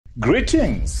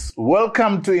Greetings.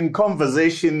 Welcome to In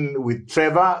Conversation with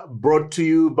Trevor, brought to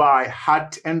you by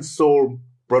Heart and Soul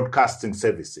Broadcasting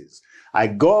Services. I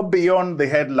go beyond the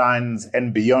headlines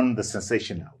and beyond the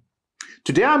sensational.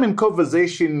 Today I'm in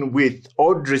conversation with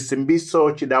Audrey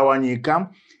Simbiso Chidawayika,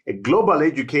 a global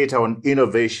educator on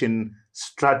innovation,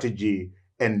 strategy,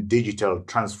 and digital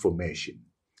transformation.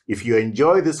 If you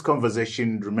enjoy this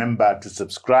conversation, remember to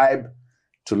subscribe,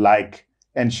 to like,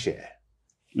 and share.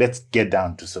 Let's get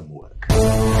down to some work.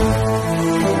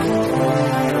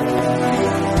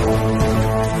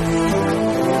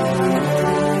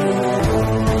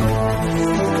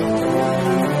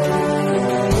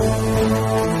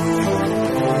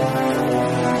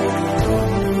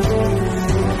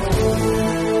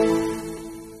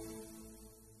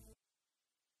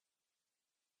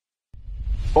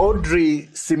 Audrey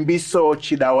Simbiso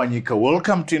Chidawayika,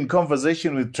 welcome to In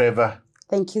Conversation with Trevor.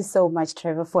 Thank you so much,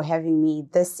 Trevor, for having me.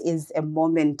 This is a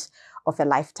moment of a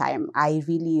lifetime. I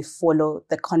really follow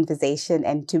the conversation,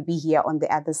 and to be here on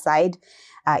the other side,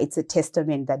 it's a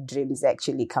testament that dreams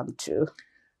actually come true.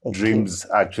 Dreams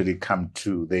actually come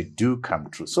true. They do come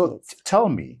true. So tell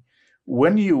me,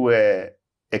 when you were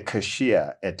a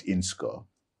cashier at INSCO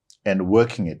and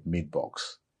working at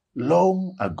Meatbox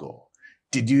long ago,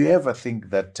 did you ever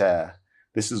think that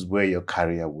this is where your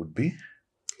career would be?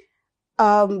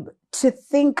 To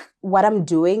think what I'm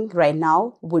doing right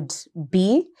now would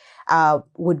be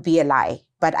a lie.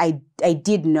 But I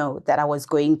did know that I was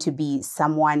going to be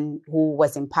someone who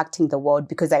was impacting the world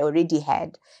because I already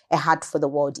had a heart for the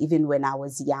world even when I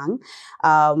was young.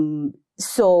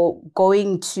 So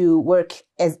going to work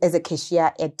as a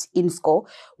cashier at INSCO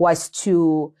was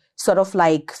to sort of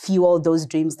like fuel those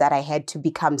dreams that I had to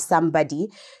become somebody.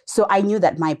 So I knew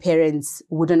that my parents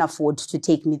wouldn't afford to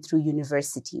take me through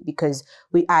university because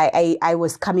I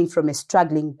was coming from a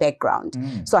struggling background.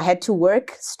 So I had to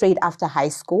work straight after high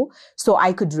school so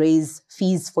I could raise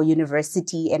fees for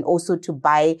university and also to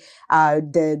buy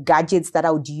the gadgets that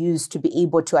I would use to be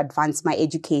able to advance my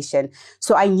education.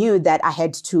 So I knew that I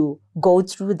had to go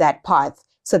through that path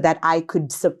so that I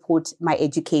could support my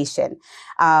education.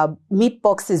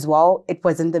 Meatbox as well, it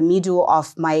was in the middle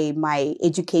of my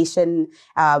education,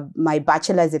 my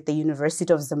bachelor's at the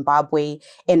University of Zimbabwe,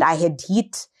 and I had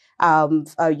hit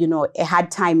a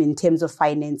hard time in terms of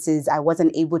finances. I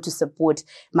wasn't able to support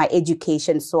my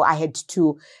education, so I had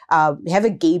to have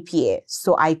a gap year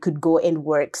so I could go and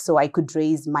work, so I could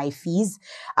raise my fees.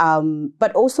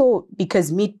 But also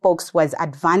because Meatbox was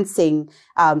advancing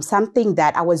something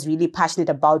that I was really passionate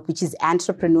about, which is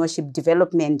entrepreneurship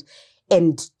development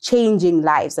and changing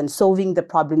lives and solving the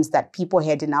problems that people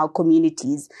had in our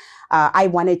communities. I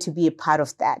wanted to be a part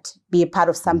of that, be a part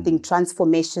of something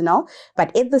transformational,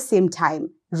 but at the same time,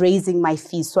 raising my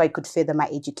fees so I could further my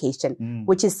education,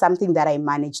 which is something that I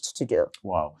managed to do.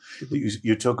 Wow.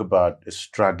 You talk about a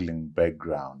struggling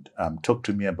background. Talk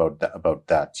to me about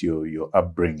that, your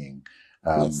upbringing,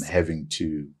 Yes. having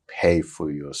to pay for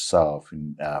yourself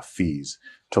in fees.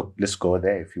 Let's go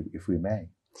there if we may.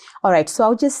 All right. So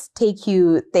I'll just take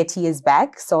you 30 years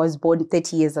back. So I was born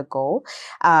 30 years ago.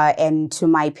 And to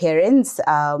my parents,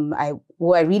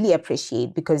 who I really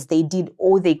appreciate because they did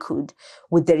all they could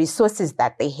with the resources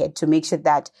that they had to make sure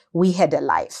that we had a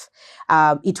life.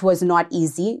 It was not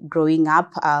easy growing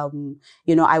up.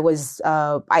 We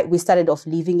started off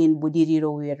living in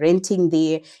Budiriro. We were renting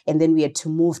there, and then we had to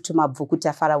move to Mabvuku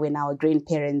Tafara when our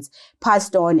grandparents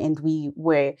passed on, and we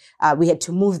had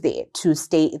to move there to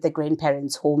stay at the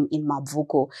grandparents' home in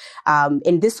Mabvuku.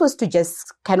 And this was to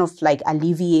just kind of like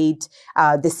alleviate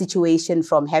the situation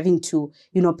from having to,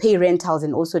 pay rentals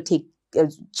and also take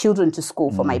children to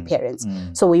school for my parents.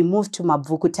 So we moved to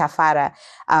Mabvuku Tafara.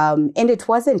 And it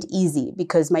wasn't easy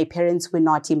because my parents were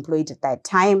not employed at that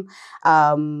time.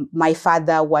 My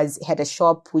father had a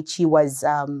shop which he was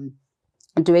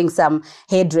doing some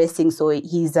hairdressing, so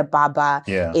he's a barber.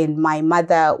 Yeah. And my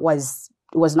mother was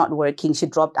not working. She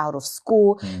dropped out of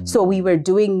school. So we were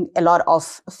doing a lot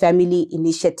of family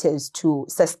initiatives to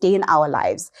sustain our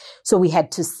lives. So we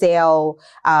had to sell,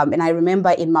 and I remember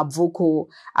in Mabvuku,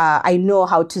 I know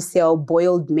how to sell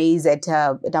boiled maize at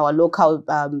our local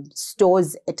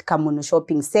stores at Kamuno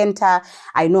Shopping Center.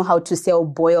 I know how to sell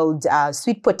boiled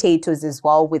sweet potatoes as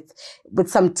well with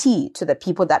some tea to the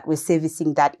people that were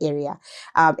servicing that area.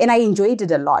 And I enjoyed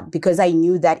it a lot because I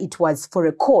knew that it was for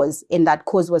a cause, and that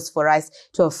cause was for us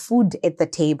to have food at the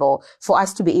table, for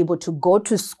us to be able to go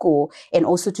to school and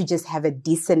also to just have a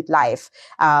decent life,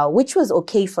 which was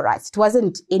okay for us. It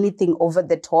wasn't anything over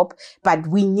the top, but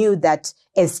we knew that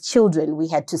as children, we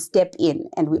had to step in,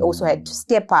 and we also had to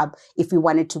step up if we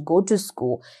wanted to go to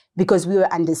school, because we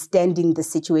were understanding the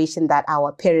situation that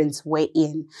our parents were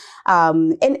in.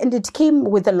 And it came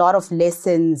with a lot of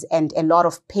lessons and a lot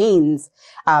of pains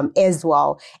as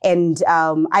well. And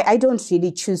I don't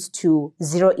really choose to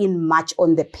zero in much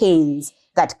on the pains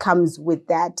that comes with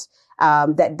that.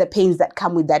 That the pains that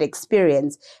come with that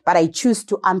experience, but I choose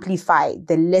to amplify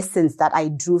the lessons that I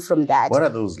drew from that. What are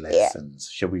those lessons?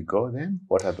 Shall we go then?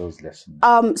 What are those lessons?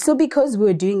 So because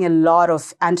we're doing a lot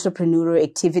of entrepreneurial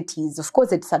activities, of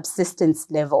course, at subsistence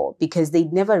level, because they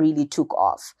never really took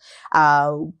off.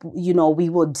 We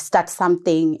would start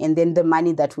something, and then the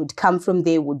money that would come from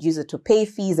there would use it to pay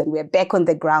fees, and we're back on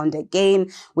the ground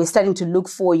again. We're starting to look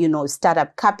for,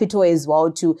 startup capital as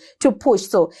well to push.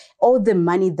 So all the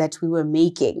money that we were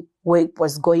making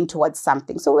was going towards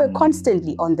something. So we're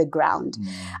constantly on the ground.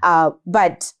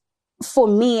 But for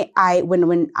me,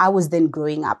 when I was then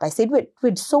growing up, I said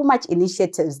with so much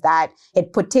initiatives that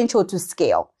had potential to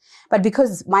scale. But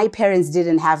because my parents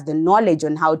didn't have the knowledge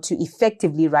on how to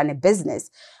effectively run a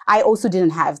business, I also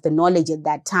didn't have the knowledge at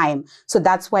that time. So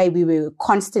that's why we were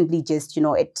constantly just,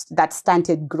 at that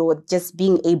stunted growth, just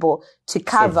being able to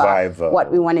cover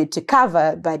what we wanted to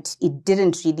cover, but it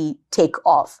didn't really take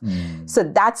off. So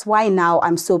that's why now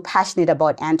I'm so passionate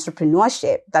about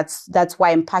entrepreneurship. That's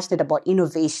why I'm passionate about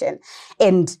innovation.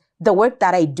 And the work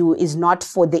that I do is not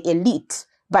for the elite,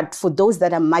 but for those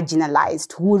that are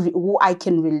marginalized, who I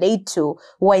can relate to,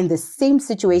 who are in the same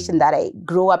situation that I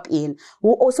grew up in,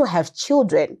 who also have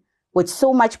children with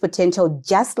so much potential,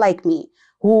 just like me,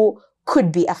 who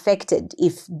could be affected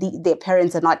if their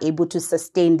parents are not able to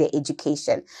sustain their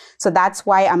education. So that's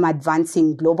why I'm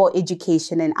advancing global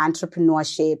education and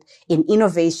entrepreneurship in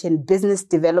innovation, business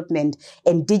development,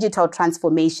 and digital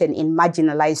transformation in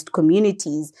marginalized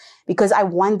communities, because I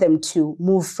want them to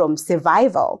move from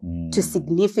survival to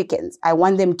significance. I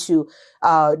want them to,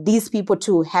 these people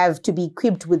to be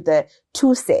equipped with the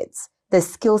two sets, the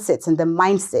skill sets and the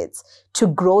mindsets to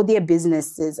grow their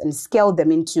businesses and scale them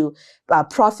into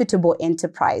profitable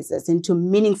enterprises, into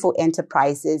meaningful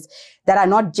enterprises that are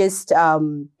not just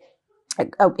having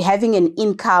an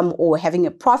income or having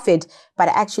a profit, but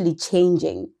actually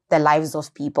changing the lives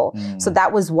of people. So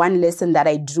that was one lesson that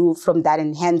I drew from that,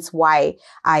 and hence why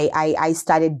I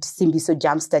started Simbiso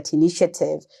Jumpstart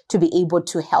Initiative, to be able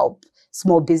to help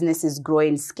small businesses grow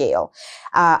and scale.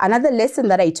 Another lesson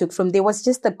that I took from there was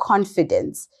just the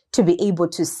confidence to be able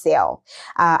to sell.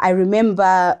 I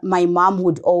remember my mom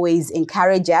would always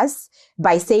encourage us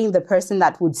by saying the person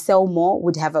that would sell more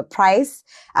would have a prize.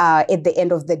 At the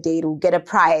end of the day, to get a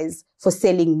prize for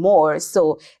selling more.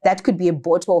 So that could be a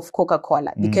bottle of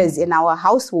Coca-Cola, because in our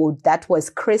household, that was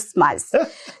Christmas.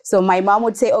 So my mom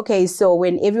would say, okay, so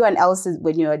when everyone else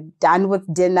when you're done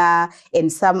with dinner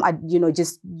and some are,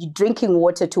 just drinking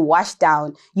water to wash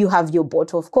down, you have your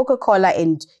bottle of Coca-Cola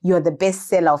and you're the best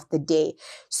seller of the day.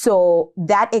 So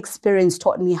that experience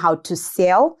taught me how to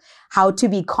sell, how to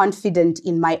be confident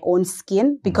in my own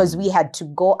skin, because we had to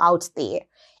go out there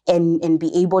and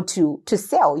be able to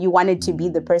sell. You wanted to be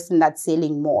the person that's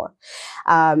selling more.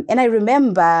 And I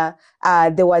remember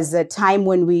there was a time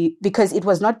when because it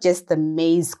was not just the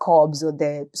maize cobs or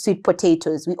the sweet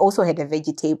potatoes, we also had a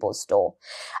vegetable store.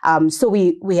 So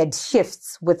we had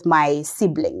shifts with my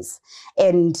siblings.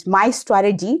 And my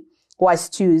strategy was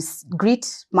to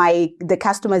greet the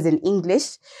customers in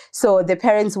English. So the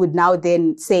parents would now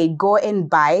then say, go and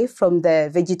buy from the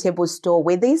vegetable store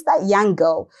where there's that young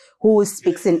girl who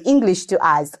speaks in English to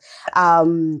us.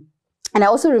 And I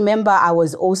also remember I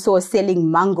was also selling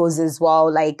mangoes as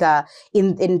well, like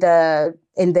in the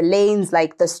lanes,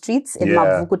 like the streets in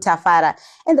Mavuku Tafara.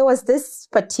 And there was this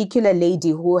particular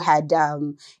lady who had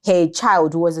her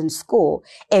child who was in school,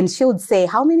 and she would say,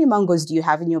 how many mangoes do you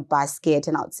have in your basket?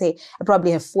 And I would say, I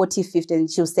probably have 40, 50. And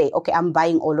she'll say, okay, I'm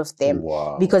buying all of them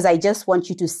because I just want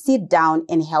you to sit down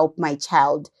and help my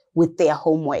child with their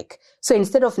homework. So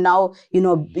instead of now,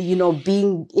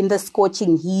 being in the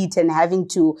scorching heat and having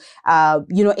to,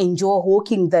 enjoy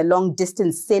walking the long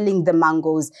distance, selling the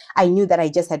mangoes, I knew that I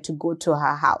just had to go to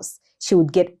her house. She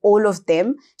would get all of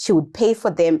them. She would pay for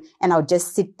them, and I'll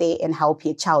just sit there and help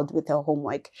your child with her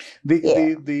homework.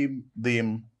 The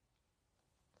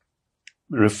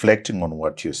reflecting on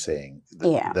what you're saying,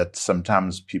 that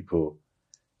sometimes people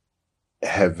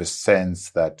have a sense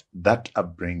that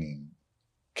upbringing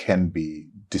can be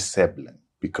disabling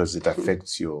because it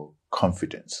affects your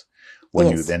confidence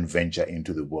when you then venture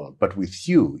into the world. But with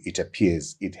you, it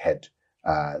appears it had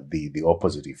the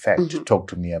opposite effect. Talk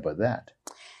to me about that.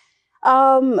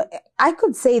 I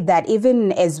could say that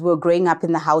even as we're growing up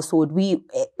in the household,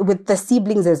 with the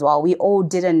siblings as well, we all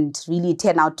didn't really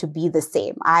turn out to be the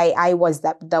same. I was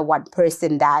the one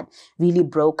person that really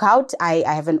broke out. I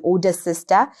have an older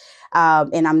sister,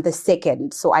 and I'm the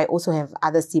second. So I also have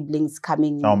other siblings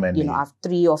coming. How many? I have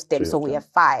three of them. Three So of we them. have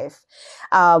five.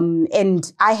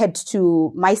 And I had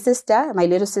to, my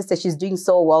little sister, she's doing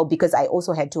so well because I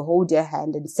also had to hold her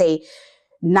hand and say,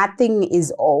 nothing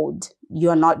is owed.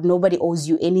 Nobody owes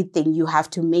you anything. You have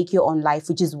to make your own life,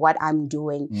 which is what I'm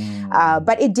doing.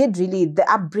 But the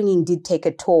upbringing did take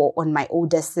a toll on my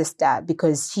older sister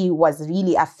because she was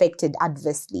really affected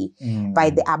adversely by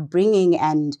the upbringing.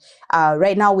 And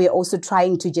right now we're also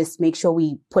trying to just make sure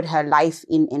we put her life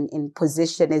in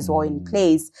position as well, in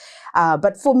place.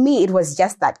 But for me, it was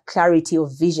just that clarity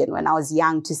of vision when I was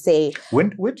young to say. Where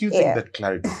do you think that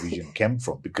clarity of vision came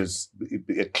from? Because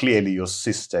clearly your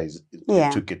sister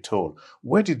took a toll.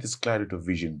 Where did this clarity of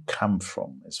vision come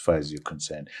from, as far as you're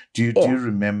concerned? Do you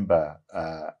remember?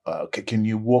 Can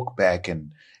you walk back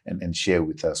and share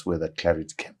with us where that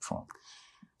clarity came from?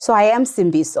 So I am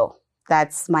Simbiso.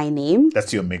 That's my name.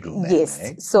 That's your middle name. Yes.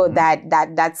 Eh? So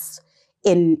that's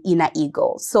in Inner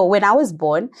Eagle. So when I was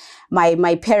born,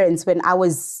 my parents, when I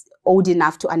was old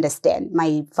enough to understand,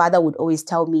 my father would always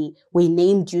tell me, we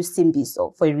named you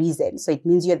Simbiso for a reason. So it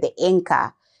means you're the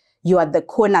anchor, you are the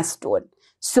cornerstone.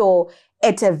 So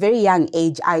at a very young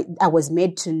age, I was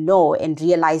made to know and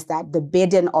realize that the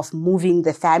burden of moving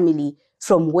the family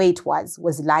from where it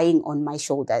was lying on my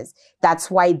shoulders.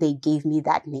 That's why they gave me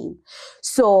that name.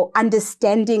 So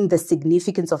understanding the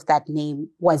significance of that name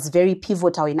was very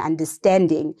pivotal in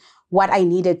understanding what I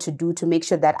needed to do to make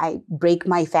sure that I break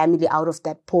my family out of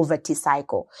that poverty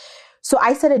cycle. So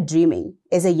I started dreaming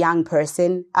as a young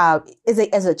person. As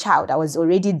a child, I was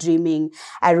already dreaming.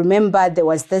 I remember there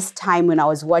was this time when I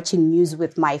was watching news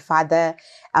with my father,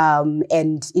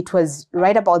 and it was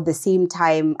right about around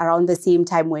the same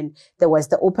time when there was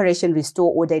the Operation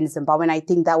Restore Order in Zimbabwe, and I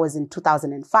think that was in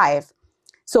 2005.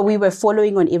 So we were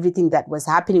following on everything that was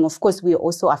happening. Of course, we were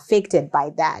also affected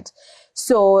by that.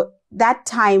 So that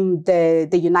time, the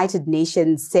United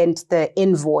Nations sent the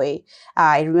envoy,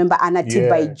 I remember Anna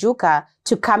Tibaijuka,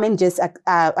 to come and just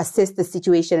assess the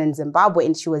situation in Zimbabwe.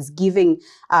 And she was giving,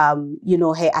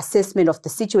 her assessment of the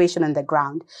situation on the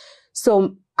ground.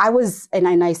 So I was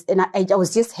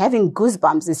just having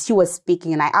goosebumps as she was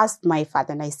speaking. And I asked my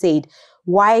father and I said,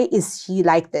 why is she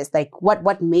like this? Like,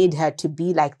 what made her to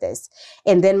be like this?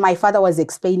 And then my father was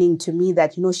explaining to me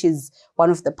that, she's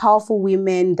one of the powerful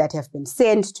women that have been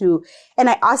sent to. And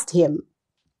I asked him,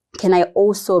 can I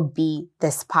also be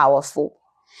this powerful?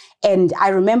 And I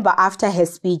remember after her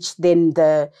speech, then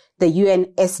the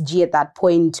UNSG at that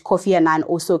point, Kofi Annan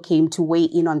also came to weigh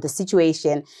in on the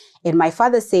situation. And my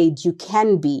father said, you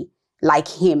can be like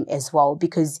him as well,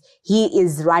 because he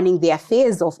is running the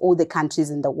affairs of all the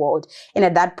countries in the world. And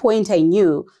at that point, I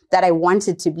knew that I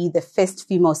wanted to be the first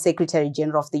female Secretary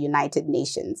General of the United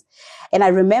Nations. And I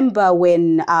remember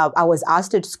when I was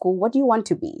asked at school, what do you want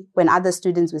to be? When other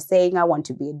students were saying, I want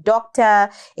to be a doctor,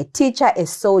 a teacher, a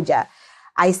soldier.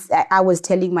 I was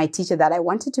telling my teacher that I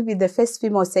wanted to be the first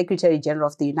female Secretary General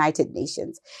of the United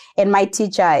Nations. And my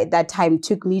teacher at that time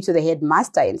took me to the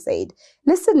headmaster and said,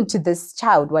 listen to this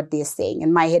child, what they're saying.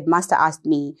 And my headmaster asked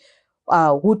me,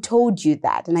 who told you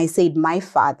that? And I said, my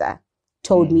father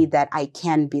told me that I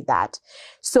can be that.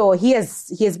 So he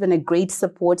has been a great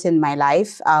support in my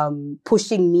life,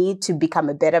 pushing me to become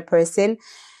a better person.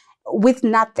 With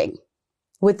nothing,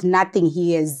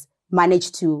 he has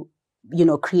managed to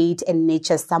create and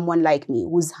nurture someone like me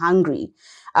who's hungry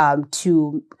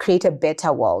to create a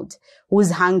better world,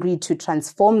 who's hungry to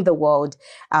transform the world.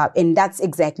 And that's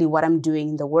exactly what I'm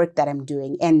doing, the work that I'm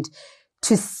doing. And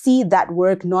to see that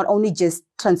work not only just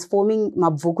transforming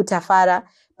Mabuku Tafara,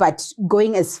 but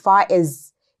going as far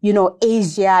as,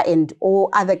 Asia and all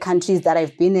other countries that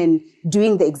I've been in,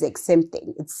 doing the exact same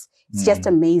thing. It's just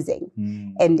amazing.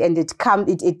 And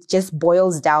it just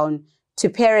boils down to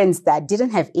parents that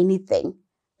didn't have anything,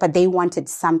 but they wanted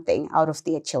something out of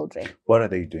their children. What are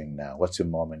they doing now? What's your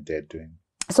mom and dad doing?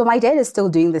 So my dad is still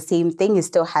doing the same thing. He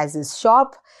still has his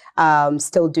shop,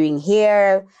 still doing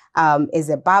hair. As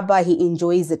a barber, he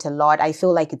enjoys it a lot. I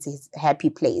feel like it's his happy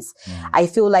place. I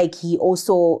feel like he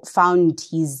also found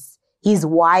his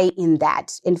why in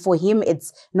that. And for him,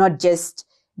 it's not just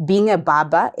being a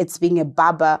barber, it's being a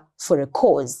barber for a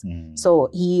cause. So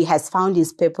he has found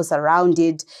his purpose around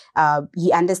it.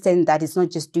 He understands that it's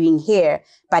not just doing hair,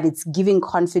 but it's giving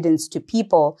confidence to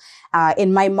people.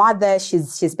 And my mother,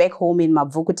 she's back home in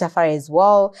Mavuku Tafara as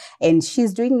well. And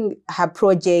she's doing her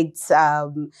projects,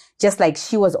 just like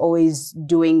she was always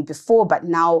doing before, but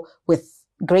now with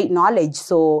great knowledge.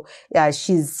 So,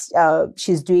 she's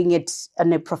doing it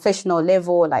on a professional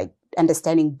level, like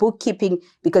understanding bookkeeping,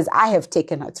 because I have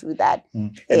taken her through that.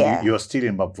 And Yeah. you're still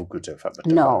in Mavuku Tafara?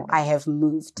 No, I have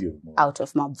moved out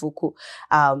of Mavuku.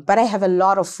 But I have a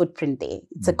lot of footprint there.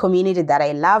 It's a community that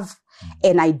I love,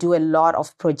 and I do a lot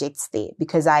of projects there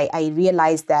because I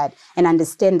realize that and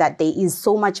understand that there is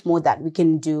so much more that we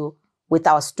can do with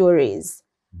our stories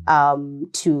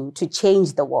to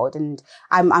change the world. And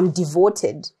I'm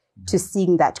devoted to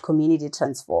seeing that community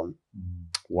transform.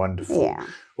 Wonderful. Yeah.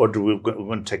 Audrey, we're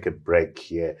going to take a break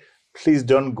here. Please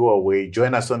don't go away.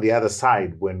 Join us on the other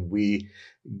side when we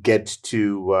get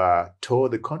to tour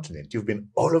the continent. You've been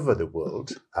all over the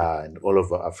world and all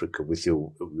over Africa with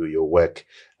your work,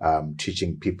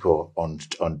 teaching people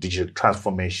on digital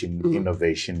transformation,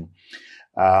 innovation,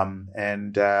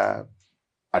 and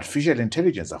artificial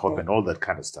intelligence, I hope, and all that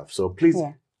kind of stuff. So please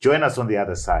join us on the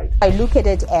other side. I look at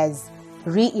it as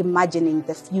reimagining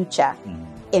the future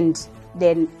and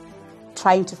then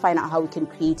trying to find out how we can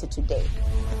create it today.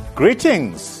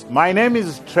 Greetings. My name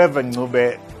is Trevor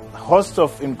Ncube, host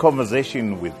of In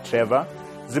Conversation with Trevor,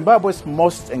 Zimbabwe's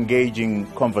most engaging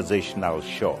conversational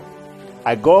show.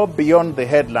 I go beyond the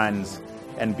headlines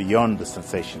and beyond the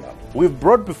sensational. We've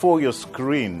brought before your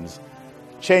screens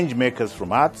change makers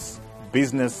from arts,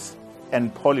 business,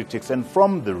 and politics, and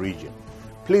from the region.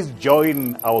 Please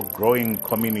join our growing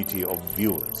community of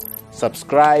viewers.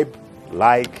 Subscribe,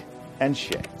 like, and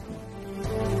share.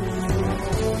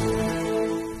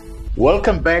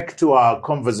 Welcome back to our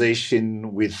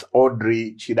conversation with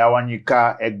Audrey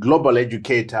Chidawayika, a global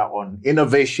educator on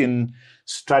innovation,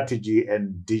 strategy,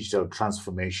 and digital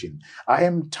transformation. I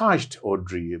am touched,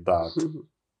 Audrey, about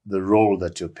the role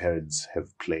that your parents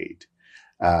have played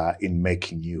in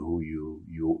making you who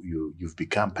you've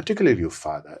become, particularly your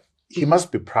father. He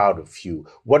must be proud of you.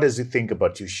 What does he think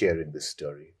about you sharing this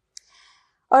story?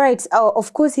 All right.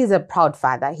 Of course, he's a proud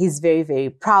father. He's very, very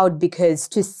proud because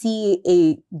to see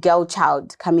a girl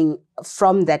child coming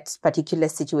from that particular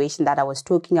situation that I was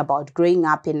talking about, growing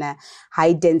up in a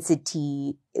high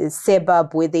density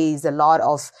suburb where there is a lot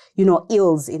of,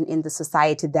 ills in the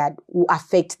society that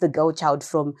affect the girl child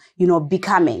from,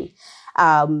 becoming.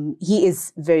 He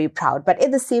is very proud. But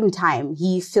at the same time,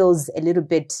 he feels a little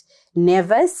bit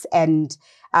nervous and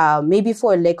maybe,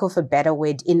 for a lack of a better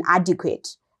word,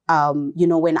 inadequate.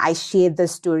 When I share the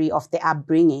story of the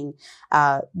upbringing,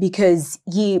 because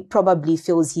he probably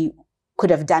feels he could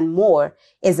have done more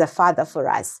as a father for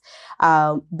us.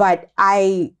 But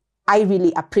I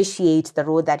really appreciate the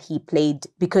role that he played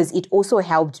because it also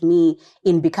helped me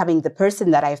in becoming the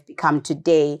person that I've become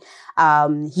today.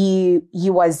 He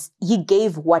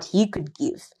gave what he could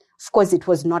give. Of course, it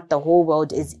was not the whole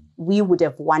world as we would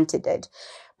have wanted it.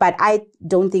 But I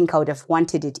don't think I would have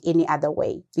wanted it any other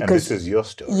way. Because, and this is your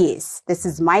story. Yes, this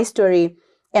is my story.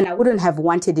 And I wouldn't have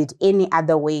wanted it any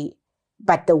other way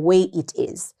but the way it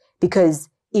is. Because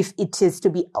if it is to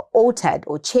be altered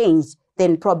or changed,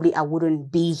 then probably I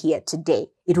wouldn't be here today.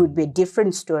 It would be a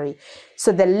different story.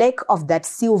 So the lack of that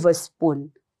silver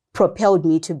spoon propelled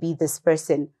me to be this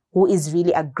person who is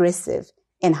really aggressive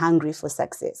and hungry for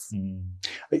success.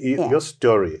 Your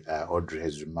story, Audrey,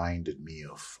 has reminded me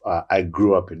of, I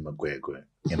grew up in Magwegwe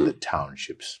in the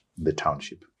township.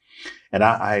 And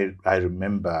I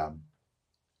remember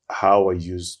how I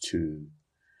used to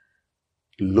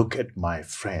look at my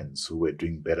friends who were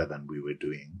doing better than we were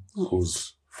doing,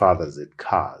 whose fathers had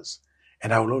cars.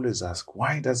 And I would always ask,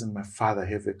 why doesn't my father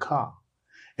have a car?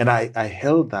 And I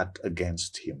held that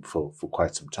against him for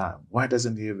quite some time. Why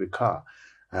doesn't he have a car?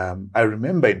 I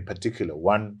remember in particular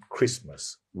one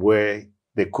Christmas where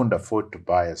they couldn't afford to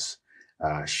buy us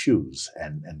shoes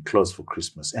and clothes for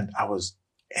Christmas. And I was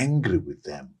angry with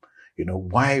them.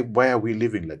 Why are we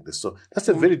living like this? So that's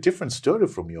a very different story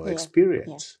from your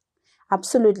experience. Yeah.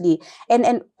 Absolutely.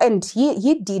 And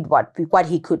he did what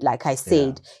he could, like I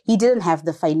said. He didn't have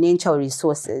the financial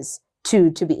resources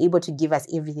to be able to give us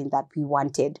everything that we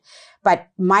wanted. But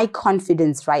my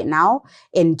confidence right now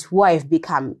and who I've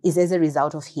become is as a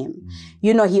result of him.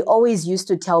 He always used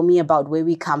to tell me about where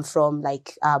we come from.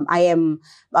 Like, I am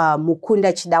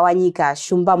Mukunda Chidawayika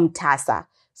Shumba Mutasa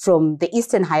from the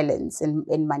Eastern Highlands in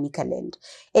Manicaland.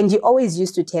 And he always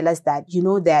used to tell us that,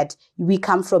 that we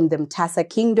come from the Mtasa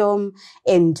Kingdom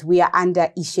and we are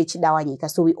under Chidawayika.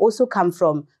 So we also come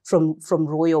from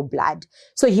royal blood.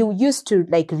 So he used to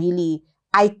really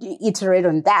iterate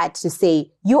on that to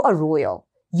say, you are royal.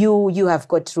 You have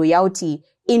got royalty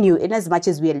in you, in as much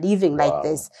as we are living like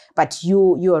this, but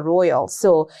you are royal.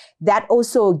 So that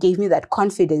also gave me that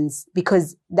confidence,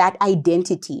 because that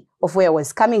identity of where I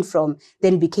was coming from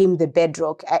then became the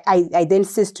bedrock. I then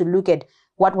ceased to look at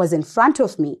what was in front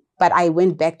of me, but I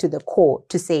went back to the core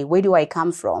to say, where do I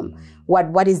come from?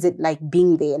 What is it like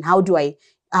being there? And how do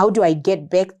I get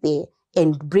back there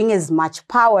and bring as much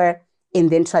power and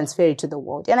then transfer it to the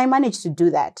world? And I managed to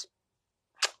do that.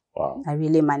 Wow. I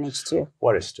really managed to.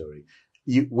 What a story.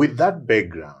 With that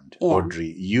background,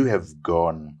 Audrey, you have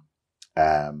gone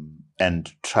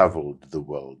and traveled the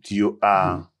world. You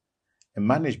are a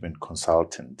management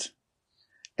consultant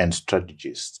and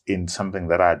strategist in something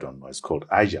that I don't know. It's called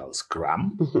Agile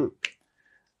Scrum,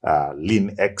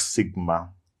 Lean X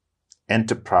Sigma,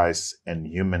 Enterprise and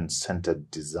Human-Centered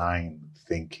Design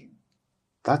Thinking.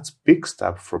 That's big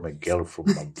stuff from a girl from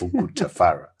Mavuku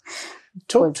Tafara.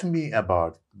 Talk to me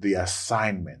about the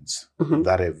assignments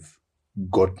that have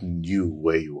gotten you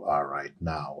where you are right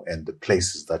now, and the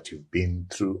places that you've been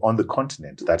through on the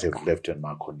continent that have left a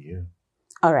mark on you.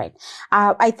 All right.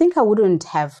 I think I wouldn't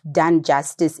have done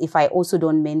justice if I also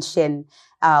don't mention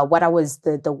what I was,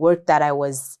 the work that I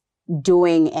was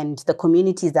doing and the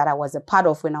communities that I was a part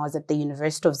of when I was at the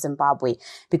University of Zimbabwe,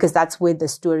 because that's where the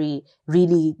story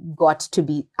really got to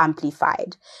be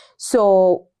amplified.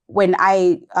 So when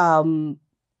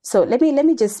so let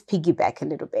me just piggyback a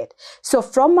little bit. So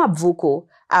from Mavuku,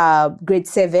 grade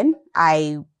 7,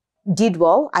 I did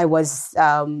well. I was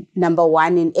number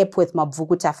 1 in Epworth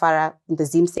Mavuku Tafara in the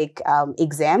ZIMSEC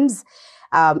exams.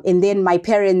 And then my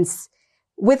parents,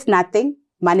 with nothing,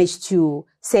 managed to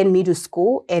send me to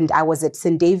school, and I was at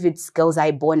St. David's Girls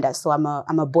High Bonda. So I'm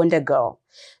a Bonda girl.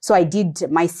 So I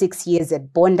did my 6 years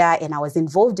at Bonda, and I was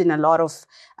involved in a lot of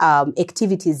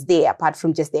activities there, apart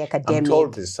from just the academic. I'm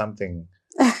told there's something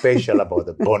special about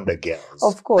the Bonda girls.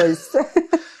 Of course.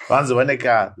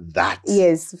 That.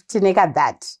 Yes, tineka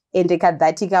that. Endeka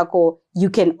that you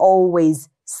can always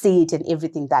see it in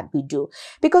everything that we do,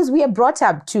 because we are brought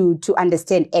up to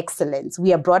understand excellence.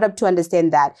 We are brought up to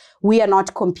understand that we are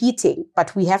not competing,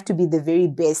 but we have to be the very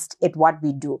best at what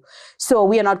we do. So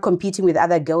we are not competing with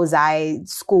other girls' high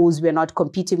schools. We are not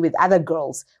competing with other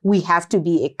girls. We have to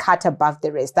be a cut above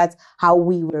the rest. That's how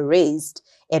we were raised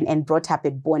and brought up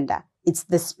at Bonda. It's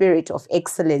the spirit of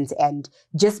excellence and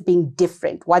just being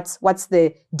different. What's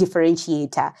the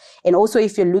differentiator? And also,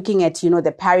 if you're looking at,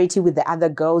 the parity with the other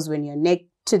girls when you're neck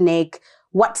to neck,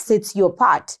 what sets you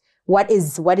apart? What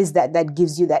is that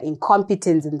gives you that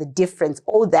incompetence and the difference?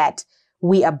 All that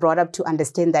we are brought up to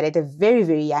understand that at a very,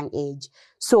 very young age.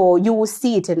 So you will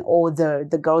see it in all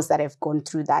the girls that have gone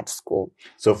through that school.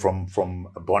 So from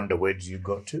Bonda, where did you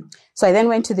go to? So I then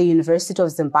went to the University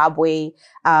of Zimbabwe,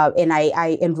 and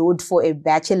I enrolled for a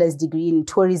bachelor's degree in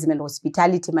tourism and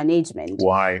hospitality management.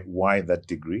 Why that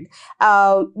degree?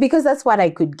 Because that's what I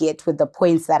could get with the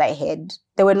points that I had.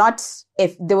 They were not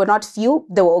few,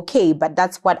 they were okay, but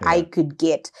that's what I could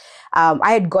get.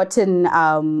 I'd gotten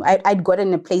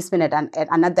a placement at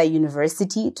another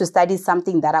university to study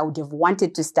something that I would have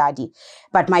wanted to study.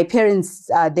 But my parents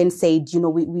then said,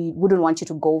 we wouldn't want you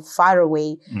to go far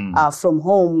away from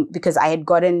home, because I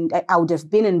would have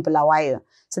been in Bulawayo.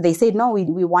 So they said, no,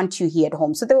 we want you here at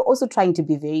home. So they were also trying to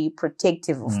be very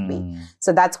protective of me.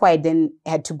 So that's why I then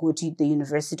had to go to the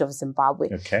University of Zimbabwe.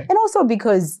 Okay. And also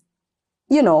because,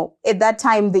 at that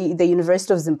time, the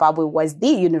University of Zimbabwe was the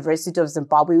University of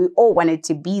Zimbabwe. We all wanted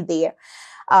to be there.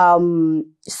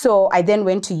 So I then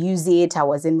went to use it. I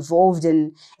was involved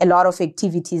in a lot of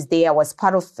activities there. I was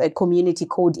part of a community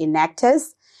called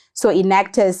Enactors. So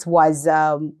Enactors was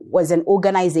an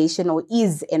organization, or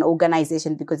is an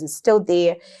organization because it's still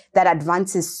there, that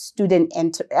advances student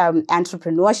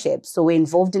entrepreneurship. So we're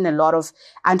involved in a lot of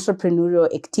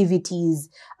entrepreneurial activities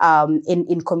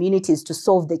in communities to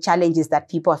solve the challenges that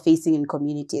people are facing in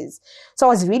communities. So I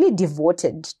was really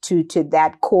devoted to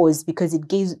that cause because it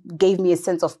gave me a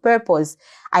sense of purpose.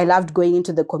 I loved going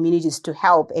into the communities to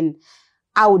help, and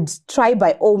I would try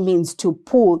by all means to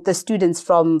pull the students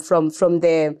from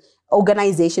the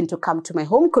organization to come to my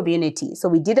home community. So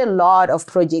we did a lot of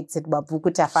projects at Mavuku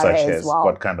Tafara as well.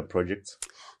 What kind of projects?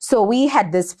 So we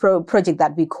had this project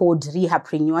that we called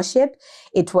Rehabpreneurship.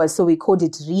 We called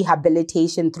it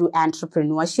Rehabilitation through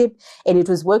Entrepreneurship. And it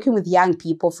was working with young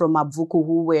people from Mavuku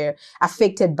who were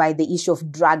affected by the issue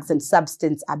of drugs and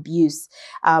substance abuse.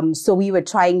 So we were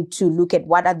trying to look at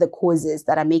what are the causes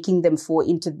that are making them fall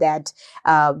into that,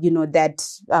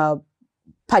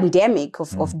 pandemic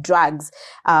of drugs.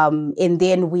 And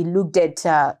then we looked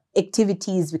at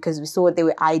activities because we saw they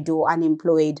were idle,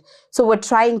 unemployed. So we're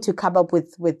trying to come up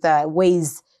with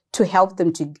ways to help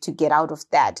them to get out of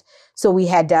that. So we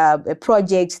had a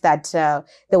project that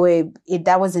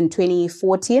that was in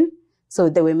 2014. So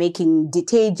they were making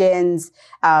detergents,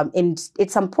 and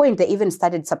at some point they even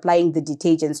started supplying the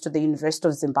detergents to the University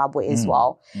of Zimbabwe as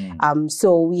well.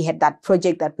 So we had that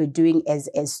project that we're doing as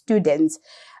students.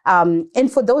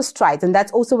 And for those strides, and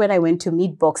that's also when I went to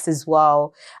Meatbox as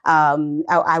well.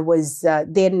 I was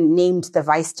then named the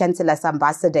Vice Chancellor's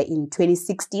Ambassador in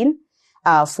 2016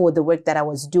 for the work that I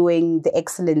was doing, the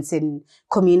excellence in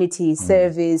community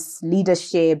service,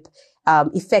 leadership,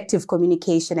 effective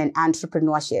communication, and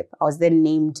entrepreneurship. I was then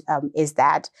named as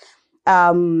that.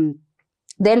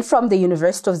 Then from the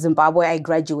University of Zimbabwe, I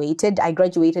graduated. I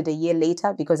graduated a year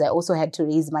later because I also had to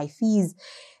raise my fees.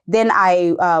 Then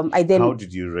How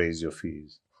did you raise your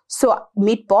fees? So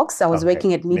Meatbox, I was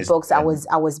working at Meatbox.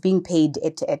 I was being paid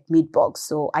at Meatbox.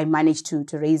 So I managed to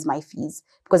raise my fees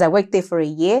because I worked there for a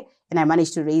year and I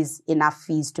managed to raise enough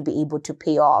fees to be able to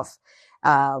pay off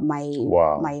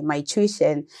my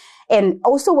tuition. And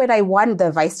also when I won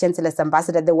the Vice Chancellor's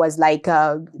Ambassador, there was like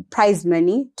prize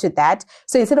money to that.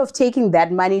 So instead of taking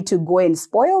that money to go and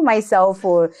spoil myself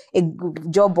for a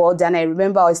job well done, I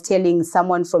remember I was telling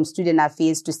someone from Student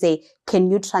Affairs to say, can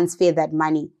you transfer that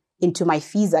money into my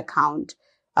fees account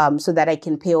so that I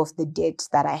can pay off the debt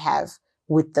that I have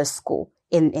with the school?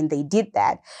 And they did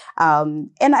that.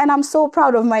 And I'm so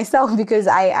proud of myself because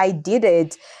I did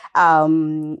it.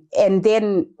 And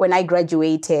then when I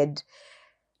graduated,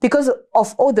 because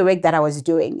of all the work that I was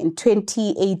doing in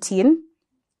 2018,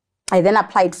 I then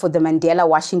applied for the Mandela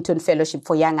Washington Fellowship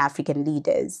for Young African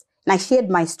Leaders. And I shared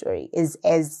my story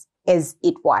as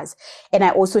it was. And I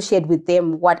also shared with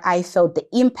them what I felt the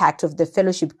impact of the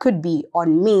fellowship could be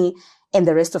on me and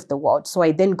the rest of the world. So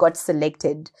I then got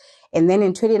selected. And then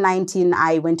in 2019,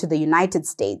 I went to the United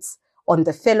States on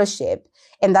the fellowship.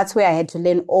 And that's where I had to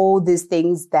learn all these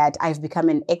things that I've become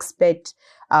an expert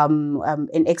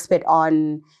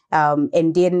on.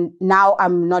 And then now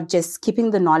I'm not just keeping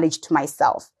the knowledge to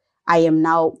myself. I am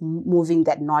now moving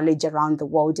that knowledge around the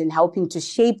world and helping to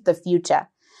shape the future.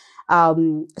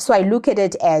 So I look at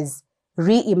it as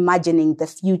reimagining the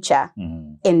future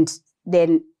and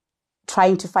then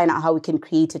trying to find out how we can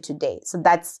create it today. So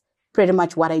that's pretty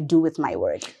much what I do with my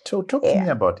work. So talk to me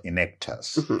about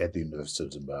Enactus at the University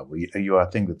of Zimbabwe. You are, I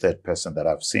think, the third person that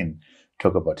I've seen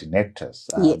talk about Enactus.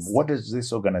 Yes. What does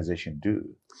this organization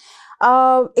do?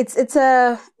 It's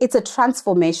a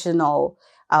transformational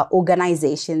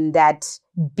organization that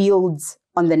builds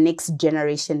on the next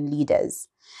generation leaders.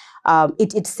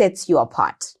 It sets you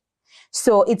apart.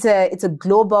 So it's a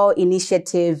global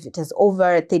initiative. It has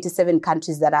over 37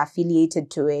 countries that are affiliated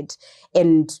to it,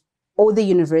 and all the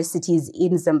universities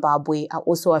in Zimbabwe are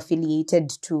also affiliated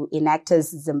to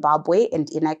Enactus Zimbabwe and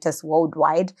Enactus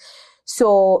Worldwide.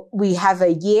 So we have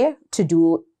a year to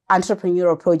do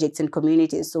entrepreneurial projects in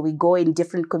communities. So we go in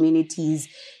different communities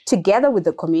together with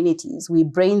the communities. We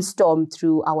brainstorm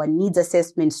through our needs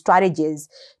assessment strategies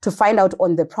to find out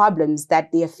on the problems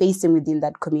that they are facing within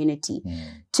that community.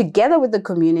 Together with the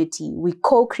community, we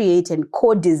co-create and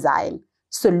co-design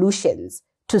solutions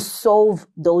to solve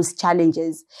those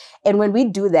challenges. And when we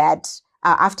do that,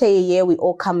 after a year, we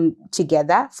all come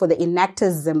together for the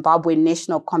Enactus Zimbabwe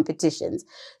national competitions.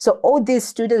 So all these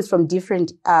students from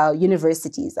different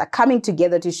universities are coming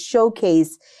together to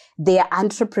showcase their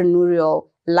entrepreneurial,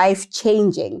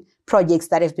 life-changing projects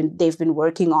that they've been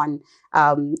working on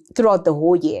throughout the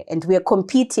whole year. And we are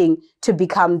competing to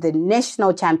become the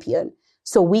national champion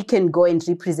so we can go and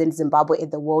represent Zimbabwe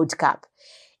at the World Cup.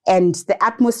 And the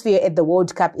atmosphere at the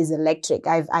World Cup is electric.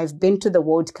 I've been to the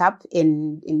World Cup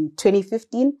in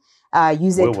 2015. Where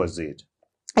was it?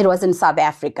 It was in South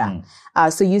Africa.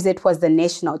 So UZET was the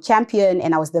national champion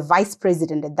and I was the vice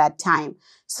president at that time.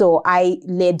 So I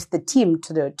led the team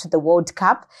to the World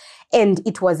Cup and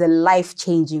it was a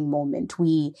life-changing moment.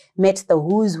 We met the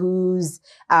who's who's,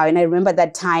 and I remember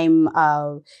that time,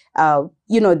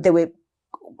 there were,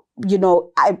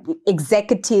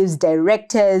 executives,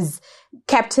 directors,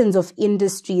 captains of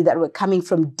industry that were coming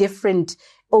from different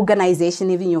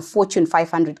organizations, even your Fortune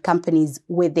 500 companies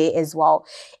were there as well.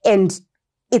 And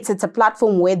it's a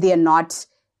platform where they're not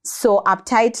so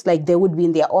uptight, like they would be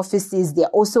in their offices. They're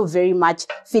also very much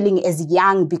feeling as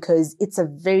young because it's a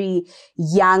very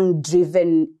young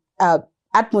driven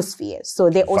atmosphere. So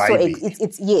they also,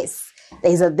 it's yes,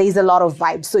 there's a lot of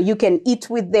vibes. So you can eat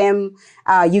with them.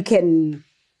 You can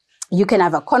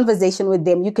have a conversation with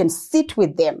them. You can sit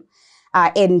with them.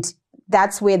 And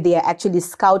that's where they are actually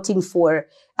scouting for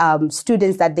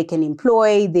students that they can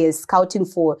employ. They're scouting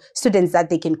for students that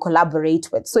they can collaborate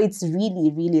with. So it's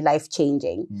really, really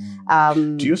life-changing.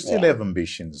 Do you still have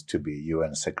ambitions to be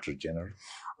UN Secretary General?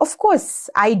 Of course,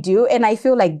 I do. And I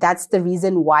feel like that's the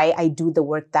reason why I do the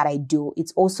work that I do.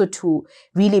 It's also to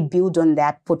really build on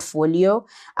that portfolio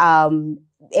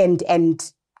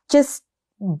and just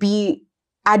be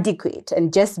adequate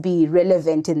and just be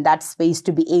relevant in that space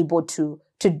to be able to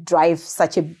drive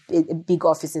such a big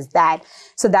office as that.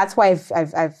 So that's why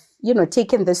I've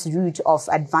taken this route of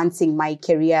advancing my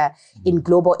career in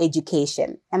global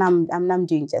education, and I'm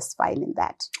doing just fine in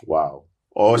that. Wow,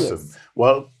 awesome. Yes.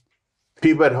 Well,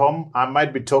 people at home, I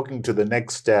might be talking to the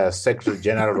next Secretary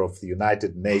General of the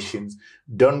United Nations.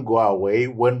 Don't go away.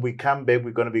 When we come back, we're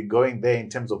going to be going there in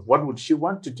terms of what would she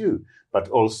want to do, but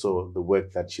also the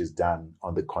work that she's done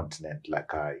on the continent,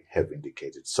 like I have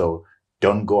indicated. So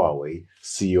don't go away.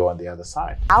 See you on the other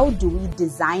side. How do we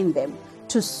design them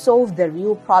to solve the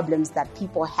real problems that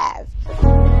people have?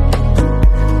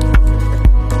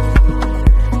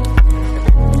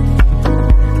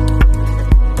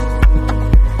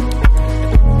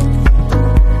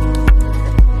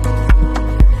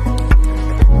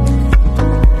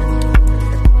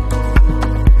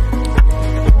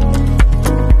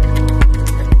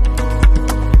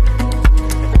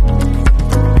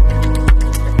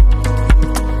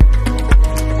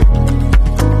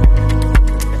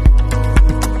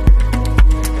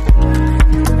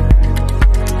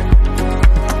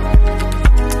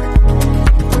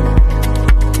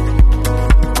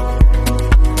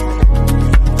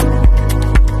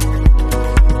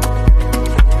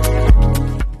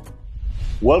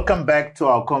 Welcome back to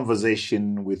our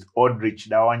conversation with Audrey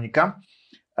Chidawayika.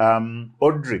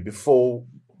 Audrey, before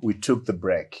we took the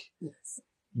break, yes,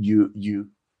 you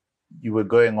were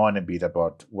going on a bit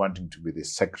about wanting to be the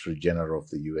Secretary General of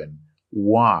the UN.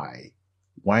 Why?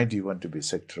 Why do you want to be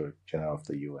Secretary General of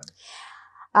the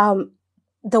UN?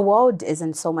 The world is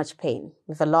in so much pain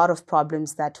with a lot of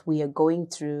problems that we are going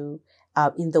through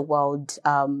in the world.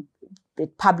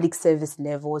 At public service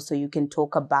level, so you can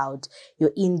talk about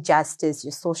your injustice,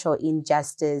 your social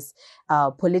injustice,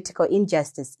 political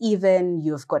injustice. Even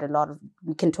you've got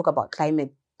we can talk about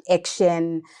climate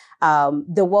action.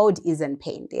 The world is in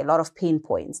pain. There are a lot of pain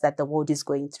points that the world is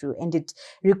going through, and it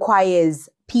requires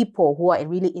people who are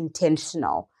really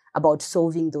intentional about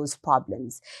solving those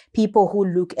problems. People who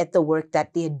look at the work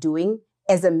that they're doing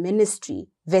as a ministry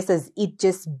versus it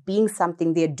just being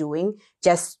something they're doing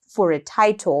just for a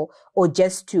title or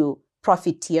just to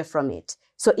profiteer from it.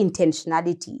 So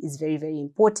intentionality is very, very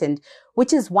important,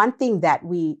 which is one thing that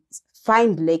we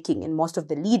find lacking in most of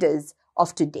the leaders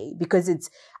of today, because it's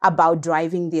about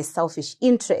driving their selfish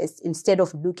interests instead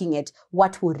of looking at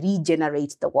what will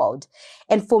regenerate the world.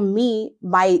 And for me,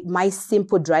 my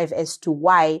simple drive as to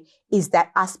why is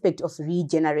that aspect of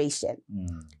regeneration.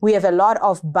 We have a lot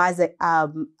of buzz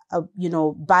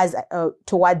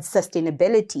towards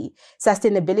sustainability.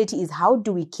 Sustainability is how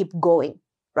do we keep going,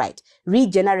 right?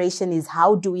 Regeneration is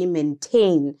how do we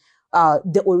maintain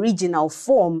the original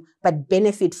form but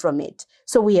benefit from it.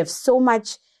 So we have so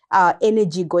much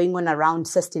energy going on around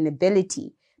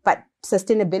sustainability, but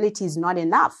sustainability is not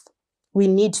enough. We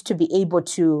need to be able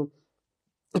to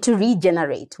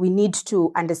regenerate. We need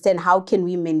to understand how can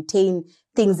we maintain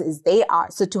things as they are.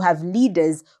 So to have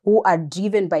leaders who are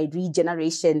driven by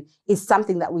regeneration is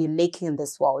something that we're lacking in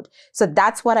this world. So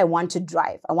that's what I want to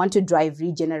drive. I want to drive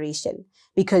regeneration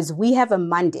because we have a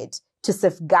mandate to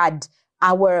safeguard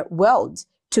our world,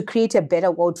 to create a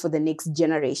better world for the next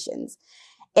generations.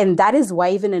 And that is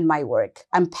why even in my work,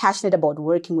 I'm passionate about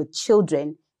working with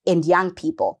children and young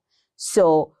people.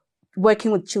 So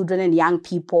working with children and young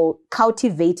people,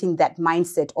 cultivating that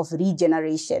mindset of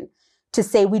regeneration to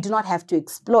say we do not have to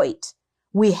exploit.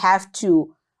 We have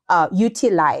to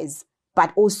utilize,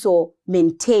 but also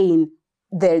maintain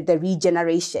the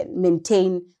regeneration,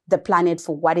 maintain the planet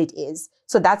for what it is.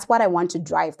 So that's what I want to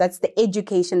drive. That's the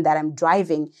education that I'm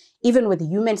driving, even with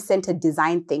human-centered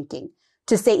design thinking,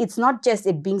 to say it's not just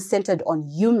it being centered on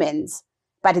humans,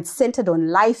 but it's centered on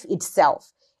life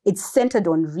itself. It's centered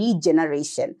on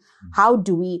regeneration. How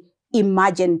do we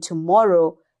imagine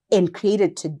tomorrow and create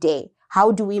it today?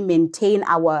 How do we maintain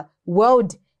our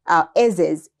world as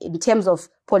is in terms of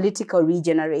political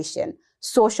regeneration?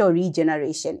 social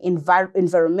regeneration,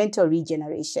 environmental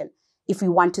regeneration, if we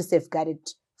want to safeguard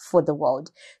it for the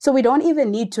world. So we don't even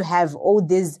need to have all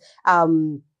these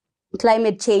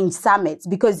climate change summits,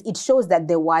 because it shows that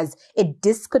there was a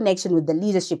disconnection with the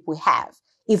leadership we have.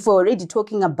 If we're already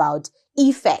talking about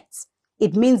effects,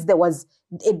 it means the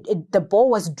ball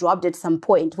was dropped at some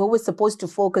point. We were supposed to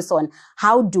focus on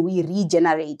how do we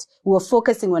regenerate. We were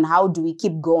focusing on how do we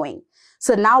keep going.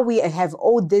 So now we have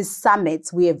all these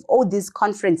summits, we have all these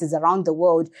conferences around the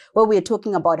world where we are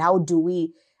talking about how do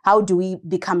we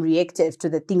become reactive to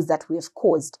the things that we have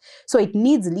caused. So it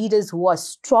needs leaders who are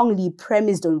strongly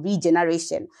premised on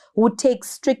regeneration, who take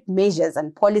strict measures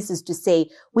and policies to say,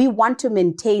 we want to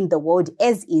maintain the world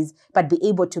as is, but be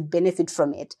able to benefit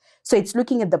from it. So it's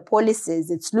looking at the policies,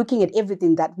 it's looking at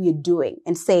everything that we are doing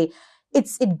and say,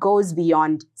 it goes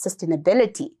beyond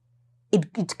sustainability.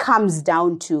 It comes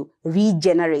down to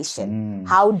regeneration.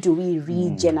 How do we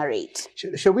regenerate?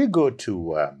 Shall we go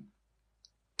to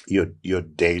your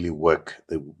daily work,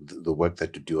 the work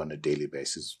that you do on a daily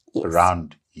basis, yes,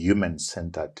 around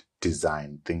human-centered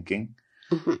design thinking,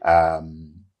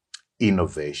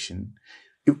 innovation?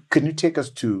 Can you take us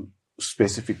to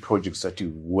specific projects that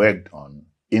you worked on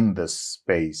in this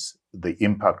space, the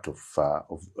impact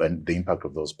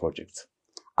of those projects?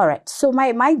 All right. So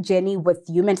my journey with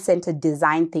human-centered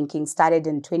design thinking started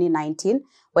in 2019.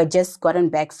 We had just gotten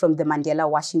back from the Mandela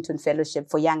Washington Fellowship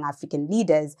for Young African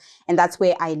Leaders. And that's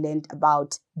where I learned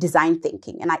about design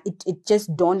thinking. And it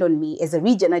just dawned on me as a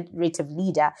regenerative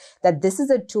leader that this is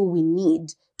a tool we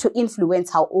need to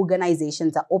influence how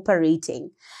organizations are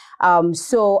operating.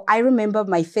 So I remember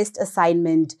my first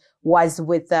assignment was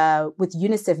with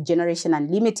UNICEF Generation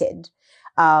Unlimited.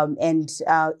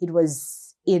 It was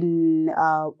in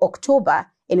October,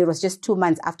 and it was just 2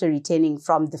 months after returning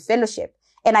from the fellowship.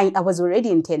 And I was already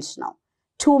intentional.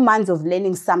 2 months of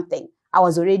learning something, I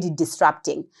was already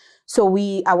disrupting. So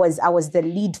I was the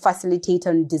lead facilitator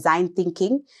on design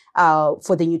thinking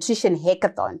for the nutrition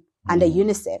hackathon under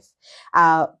UNICEF.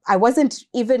 I wasn't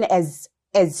even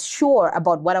as sure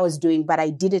about what I was doing, but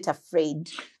I did it afraid.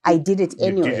 I did it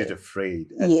anyway. You did it afraid.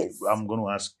 Yes. I'm going to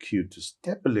ask you to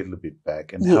step a little bit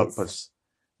back and Yes. help us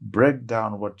break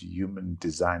down what human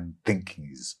design thinking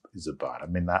is about. I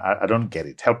mean, I don't get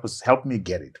it. Help me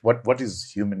get it. What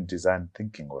is human design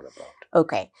thinking all about?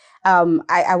 Okay.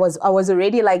 I was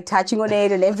already like touching on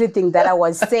it and everything that I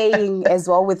was saying as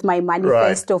well with my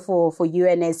manifesto for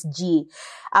UNSG.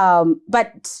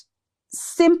 But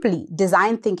simply,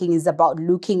 design thinking is about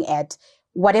looking at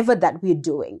whatever that we're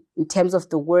doing in terms of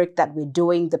the work that we're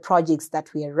doing, the projects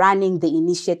that we are running, the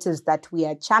initiatives that we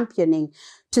are championing,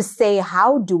 to say,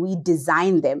 how do we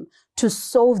design them to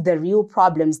solve the real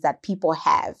problems that people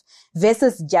have,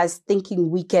 versus just thinking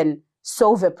we can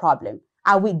solve a problem.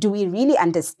 Do we really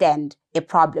understand a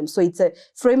problem? So it's a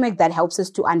framework that helps us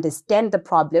to understand the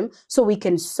problem so we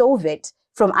can solve it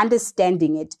from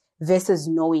understanding it versus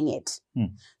knowing it.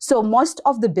 So most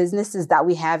of the businesses that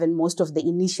we have and most of the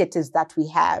initiatives that we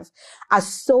have are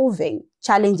solving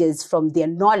challenges from their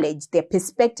knowledge, their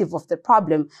perspective of the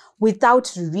problem,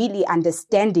 without really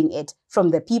understanding it from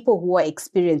the people who are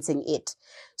experiencing it.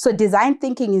 So design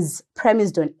thinking is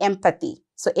premised on empathy.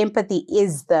 So empathy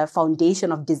is the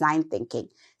foundation of design thinking,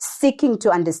 seeking to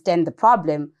understand the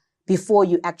problem before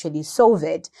you actually solve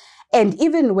it. And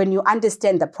even when you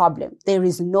understand the problem, there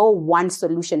is no one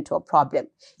solution to a problem.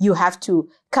 You have to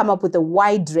come up with a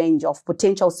wide range of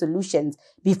potential solutions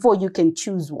before you can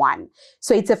choose one.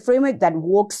 So it's a framework that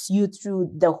walks you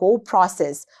through the whole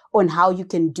process on how you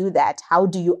can do that. How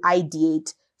do you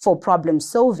ideate for problem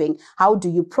solving? How do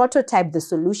you prototype the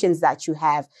solutions that you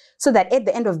have so that at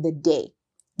the end of the day,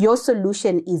 your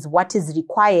solution is what is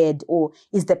required or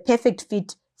is the perfect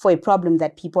fit for a problem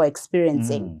that people are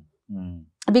experiencing?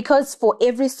 Because for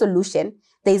every solution,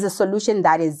 there is a solution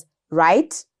that is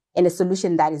right and a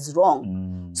solution that is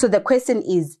wrong. So the question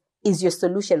is your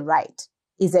solution right?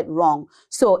 Is it wrong?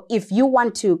 So if you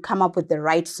want to come up with the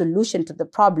right solution to the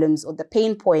problems or the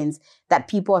pain points that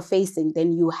people are facing,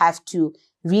 then you have to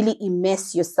really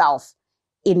immerse yourself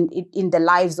in the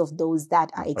lives of those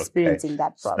that are experiencing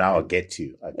that problem. So now I get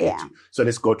you. You. So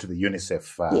let's go to the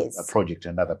UNICEF project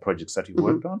and other projects that you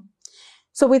worked on.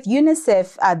 So with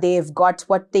UNICEF, they've got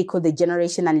what they call the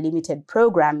Generation Unlimited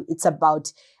program. It's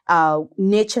about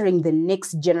nurturing the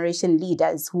next generation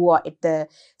leaders who are at the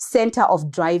center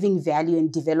of driving value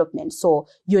and development. So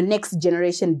your next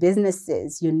generation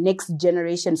businesses, your next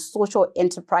generation social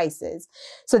enterprises.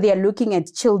 So they are looking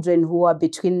at children who are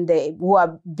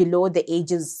below the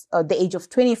age of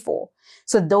 24.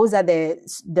 So those are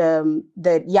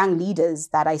the young leaders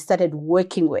that I started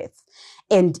working with.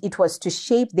 And it was to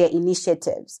shape their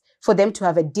initiatives for them to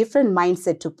have a different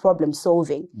mindset to problem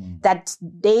solving, that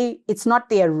it's not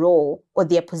their role or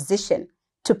their position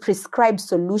to prescribe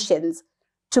solutions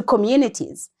to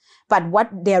communities, but what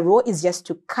their role is just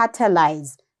to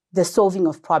catalyze the solving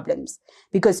of problems.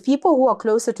 Because people who are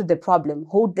closer to the problem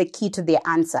hold the key to their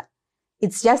answer.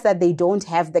 It's just that they don't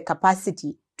have the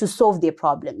capacity to solve their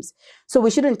problems. So we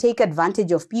shouldn't take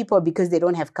advantage of people because they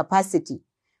don't have capacity.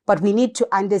 But we need to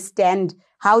understand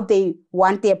how they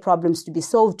want their problems to be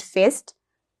solved first.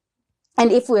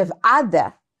 And if we have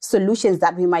other solutions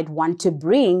that we might want to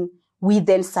bring, we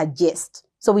then suggest.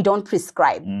 So we don't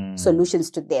prescribe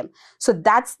solutions to them. So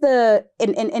that's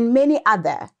and many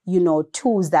other,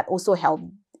 tools that also help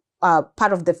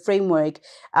part of the framework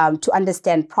to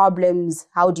understand problems.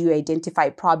 How do you identify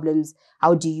problems?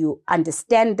 How do you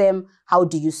understand them? How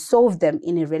do you solve them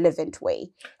in a relevant way?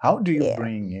 How do you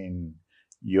bring in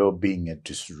your being a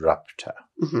disruptor?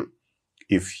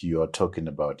 If you're talking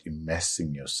about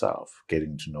immersing yourself,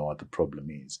 getting to know what the problem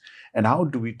is, and how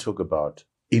do we talk about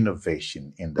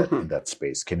innovation in that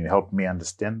space? Can you help me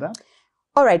understand that?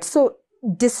 All right. So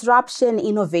disruption,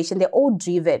 innovation, they're all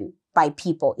driven by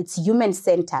people. It's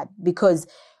human-centered, because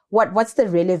what's the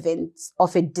relevance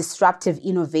of a disruptive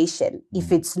innovation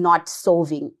if it's not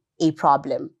solving a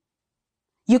problem?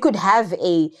 You could have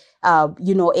an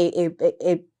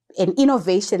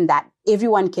innovation that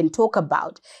everyone can talk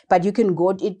about, but you can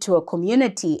go into a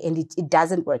community and it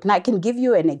doesn't work. Now, I can give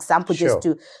you an example just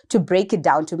to break it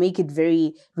down, to make it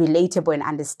very relatable and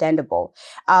understandable.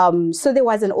 So there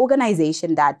was an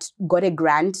organization that got a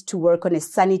grant to work on a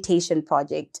sanitation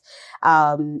project.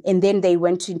 And then they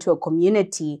went into a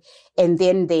community, and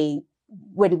then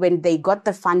when they got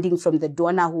the funding from the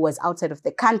donor who was outside of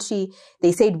the country,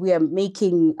 they said, we are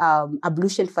making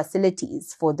ablution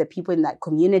facilities for the people in that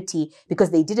community,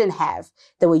 because they didn't have.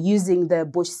 They were using the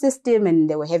bush system, and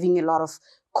they were having a lot of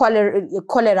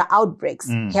cholera outbreaks,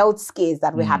 health scares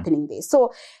that were happening there.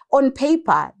 So on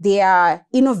paper, their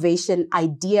innovation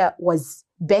idea was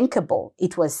bankable,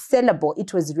 it was sellable,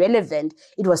 it was relevant,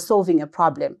 it was solving a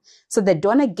problem. So the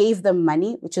donor gave them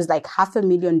money, which was like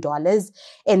 $500,000,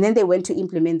 and then they went to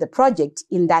implement the project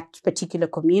in that particular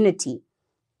community.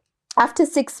 After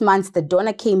 6 months, the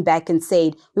donor came back and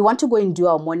said, we want to go and do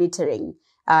our monitoring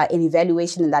and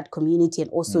evaluation in that community, and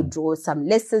also draw some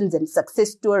lessons and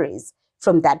success stories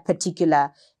from that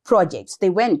particular project. They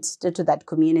went to that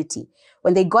community.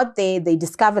 When they got there, they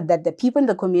discovered that the people in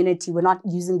the community were not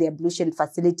using the ablution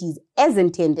facilities as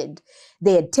intended.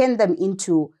 They had turned them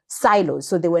into silos.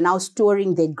 So they were now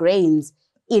storing their grains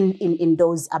in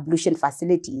those ablution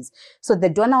facilities. So the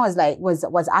donor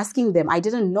was asking them, I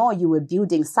didn't know you were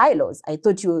building silos. I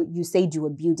thought you said you were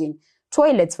building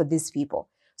toilets for these people.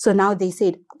 So now they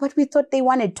said, but we thought they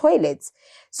wanted toilets.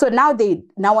 So now they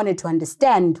wanted to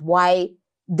understand why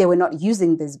they were not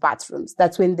using these bathrooms.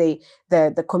 That's when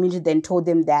the community then told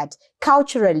them that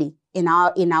culturally in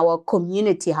our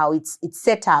community, how it's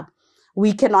set up,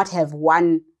 we cannot have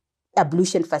one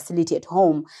ablution facility at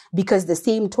home, because the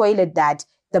same toilet that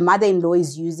the mother-in-law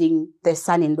is using, the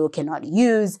son-in-law cannot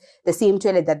use. The same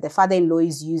toilet that the father-in-law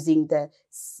is using, the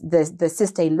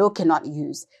sister-in-law cannot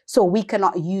use. So we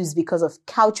cannot use because of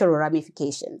cultural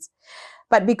ramifications.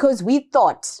 But because we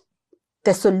thought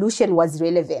the solution was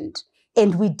relevant,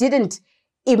 and we didn't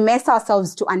immerse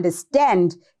ourselves to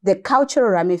understand the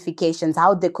cultural ramifications,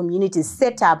 how the community is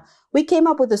set up, we came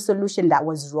up with a solution that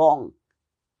was wrong.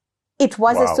 It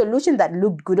was a solution that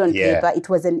looked good on paper. It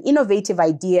was an innovative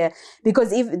idea,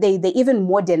 because if they even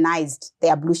modernized the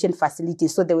ablution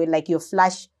facilities. So they were like your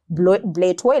flush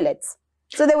blade toilets.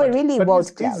 So they were really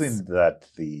world class. Isn't that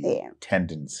the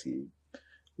tendency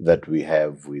that we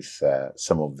have with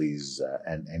some of these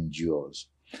NGOs,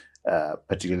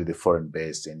 particularly the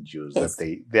foreign-based NGOs,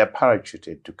 that they are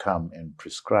parachuted to come and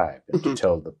prescribe and to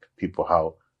tell the people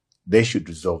how they should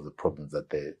resolve the problems that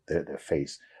they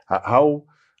face? How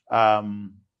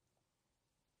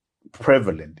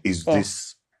prevalent is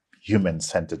this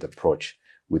human-centered approach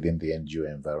within the NGO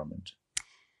environment?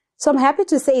 So I'm happy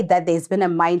to say that there's been a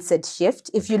mindset shift.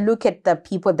 If you look at the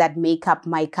people that make up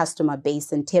my customer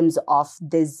base in terms of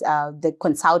the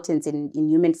consultants in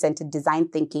human-centered design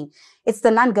thinking, it's the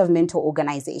non-governmental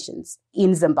organizations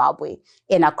in Zimbabwe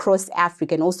and across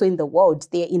Africa and also in the world.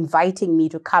 They're inviting me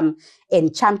to come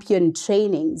and champion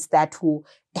trainings that will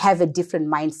have a different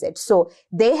mindset. So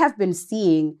they have been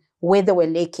seeing where they were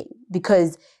lacking,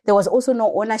 because there was also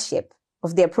no ownership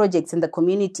of their projects in the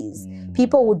communities.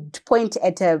 People would point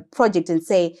at a project and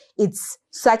say, it's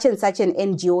such and such an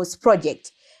NGO's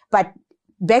project. But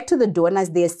back to the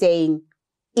donors, they're saying,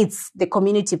 it's the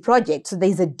community project. So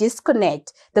there's a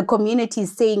disconnect. The community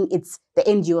is saying it's the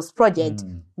NGO's project,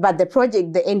 but the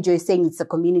NGO is saying it's the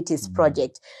community's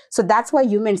project. So that's why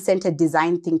human-centered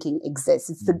design thinking exists.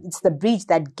 It's the bridge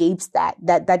that gapes that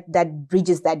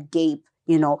bridges that gap,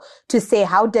 to say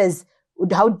how does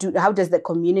the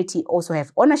community also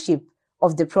have ownership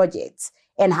of the projects,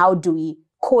 and how do we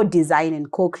co-design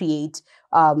and co-create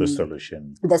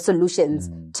the solutions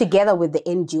together with the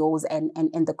NGOs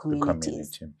and the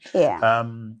communities. Yeah.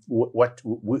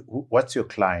 What's your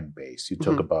client base? You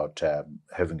talk about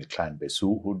having a client base.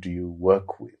 Who do you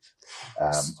work with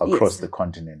across the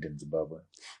continent in Zimbabwe?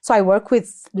 So I work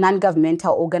with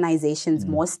non-governmental organizations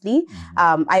mostly.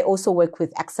 I also work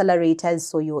with accelerators,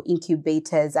 so your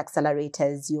incubators,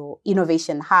 accelerators, your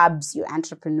innovation hubs, your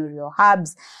entrepreneurial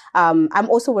hubs. I'm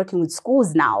also working with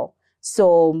schools now.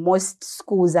 So most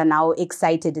schools are now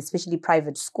excited, especially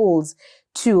private schools,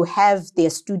 to have their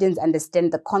students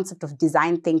understand the concept of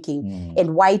design thinking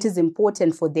and why it is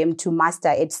important for them to master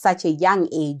at such a young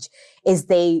age as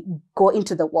they go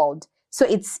into the world. So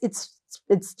it's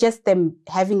just them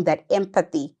having that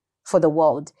empathy for the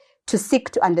world to seek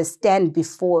to understand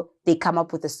before they come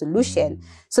up with a solution.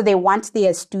 So they want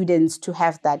their students to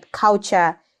have that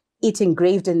culture, it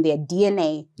engraved in their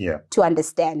DNA to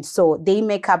understand. So they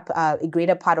make up a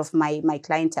greater part of my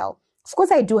clientele. Of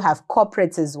course, I do have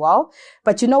corporates as well.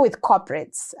 But with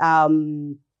corporates,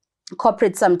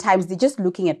 corporates sometimes they're just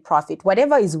looking at profit.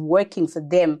 Whatever is working for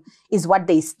them is what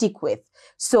they stick with.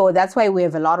 So that's why we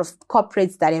have a lot of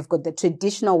corporates that have got the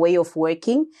traditional way of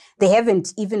working. They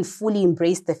haven't even fully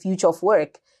embraced the future of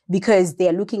work because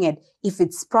they're looking at if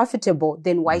it's profitable,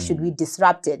 then why should we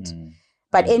disrupt it?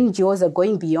 But NGOs are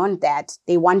going beyond that.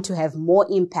 They want to have more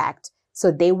impact.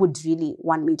 So they would really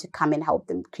want me to come and help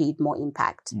them create more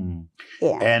impact.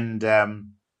 Yeah. And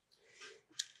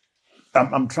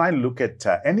I'm trying to look at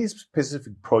any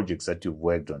specific projects that you've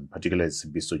worked on, particularly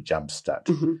Simbiso Jumpstart,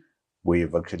 where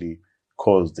you've actually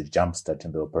caused the jumpstart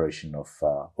in the operation of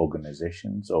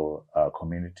organizations or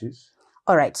communities.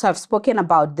 All right. So I've spoken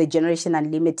about the Generation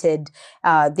Unlimited.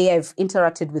 They have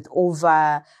interacted with over,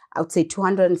 I would say,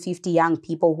 250 young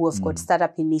people who have got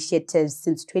startup initiatives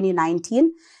since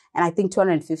 2019. And I think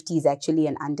 250 is actually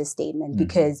an understatement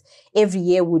because every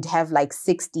year would have like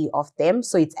 60 of them.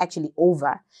 So it's actually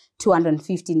over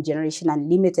 250 in Generation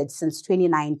Unlimited since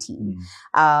 2019.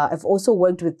 I've also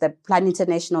worked with the Plan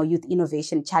International Youth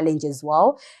Innovation Challenge as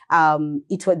well.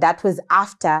 That was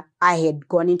after I had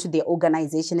gone into the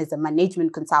organization as a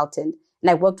management consultant. And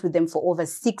I worked with them for over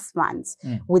 6 months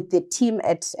with the team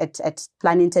at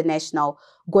Plan International,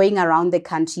 going around the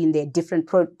country in their different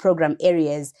program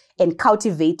areas and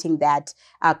cultivating that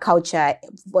culture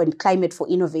and climate for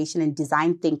innovation and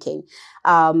design thinking.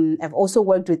 I've also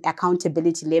worked with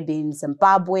Accountability Lab in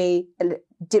Zimbabwe and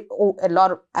a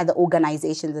lot of other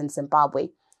organizations in Zimbabwe.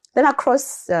 Then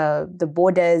across the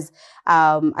borders,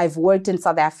 I've worked in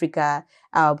South Africa,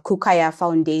 Kukaya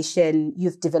Foundation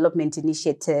Youth Development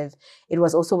Initiative. It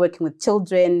was also working with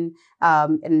children,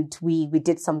 and we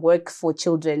did some work for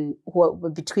children who were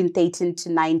between 13 to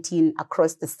 19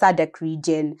 across the SADC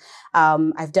region.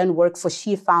 I've done work for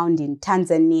She Found in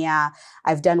Tanzania.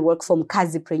 I've done work for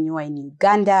Mkazipreneur in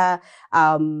Uganda.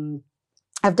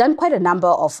 I've done quite a number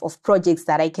of projects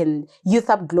that I can Youth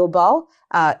Up Global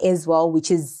as well, which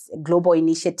is a global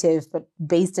initiative, but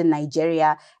based in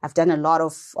Nigeria. I've done a lot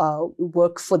of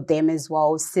work for them as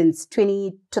well since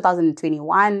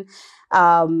 2021.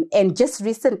 And just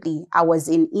recently, I was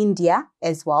in India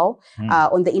as well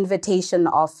on the invitation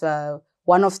of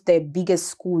one of the biggest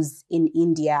schools in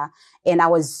India. And I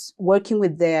was working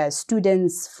with the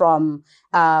students from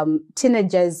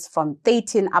teenagers from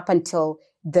 13 up until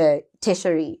the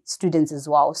tertiary students as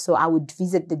well. So I would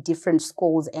visit the different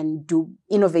schools and do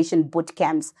innovation boot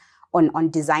camps on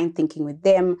design thinking with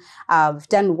them. I've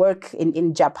done work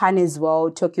in Japan as well,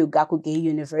 Tokyo Gakugei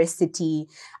University.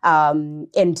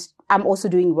 And I'm also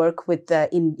doing work with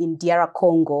in DR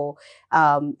Congo,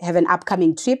 have an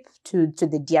upcoming trip to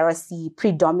the DRC,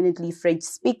 predominantly French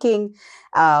speaking.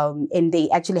 And they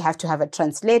actually have to have a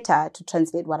translator to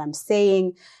translate what I'm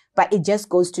saying. But it just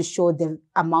goes to show the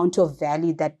amount of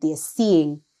value that they're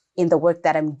seeing in the work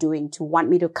that I'm doing to want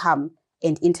me to come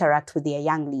and interact with their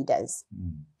young leaders.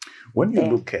 When you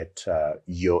look at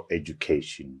your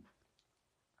education,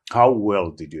 how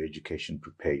well did your education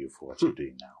prepare you for what you're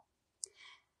doing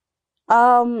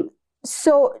now?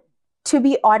 So To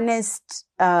be honest,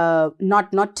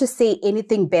 not to say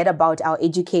anything bad about our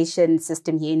education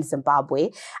system here in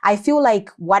Zimbabwe, I feel like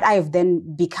what I've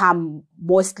then become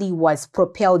mostly was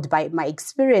propelled by my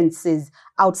experiences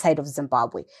outside of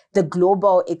Zimbabwe. The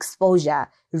global exposure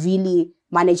really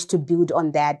managed to build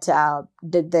on that,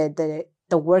 the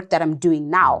work that I'm doing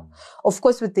now. Of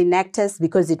course, with the Nectus,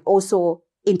 because it also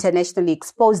internationally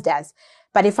exposed us.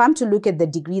 But if I'm to look at the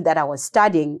degree that I was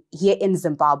studying here in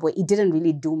Zimbabwe, it didn't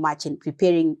really do much in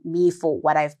preparing me for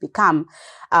what I've become.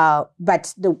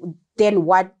 But then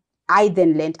what I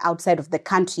then learned outside of the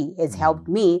country has helped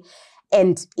me.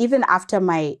 And even after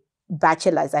my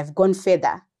bachelor's, I've gone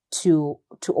further to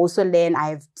also learn. I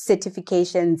have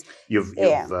certifications. You've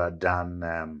done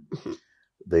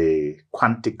the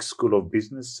Quantic School of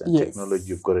Business and Technology.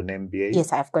 You've got an MBA.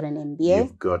 Yes, I've got an MBA.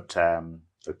 You've got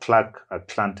Clark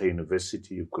Atlanta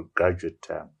University. You've got graduate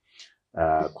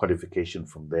qualification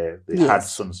from there. The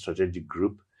Hudson Strategic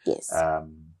Group. Yes.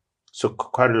 So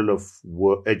quite a lot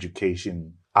of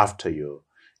education after your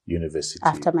university.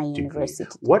 After my degree.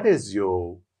 university. What is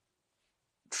your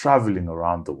traveling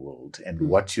around the world and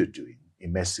what you're doing,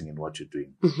 immersing in what you're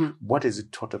doing? What has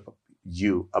it taught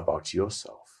you about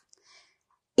yourself?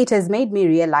 It has made me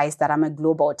realize that I'm a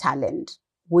global talent,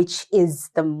 which is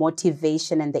the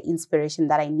motivation and the inspiration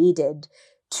that I needed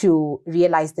to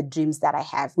realize the dreams that I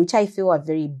have, which I feel are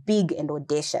very big and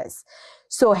audacious.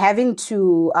 So having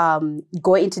to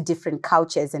go into different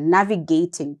cultures and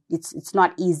navigating, it's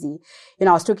not easy. You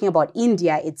know, I was talking about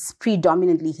India. It's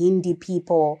predominantly Hindi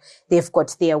people. They've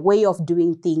got their way of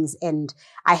doing things, and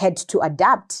I had to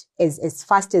adapt as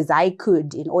fast as I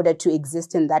could in order to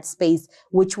exist in that space,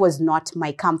 which was not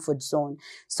my comfort zone.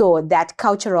 So that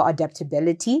cultural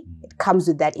adaptability, it comes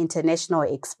with that international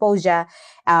exposure.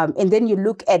 And then you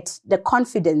look at the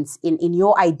confidence in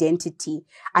your identity,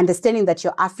 understanding that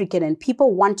you're African and people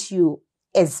want you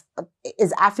as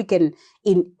African,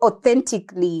 in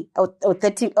authentically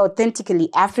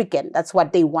African. That's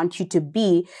what they want you to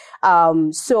be.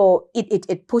 So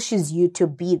it pushes you to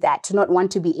be that, to not want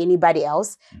to be anybody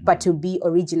else, but to be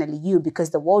originally you,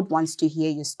 because the world wants to hear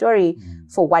your story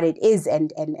for what it is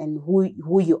and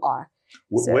who you are.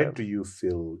 Where do you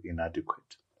feel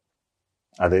inadequate?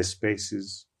 Are there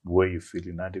spaces where you feel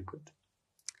inadequate?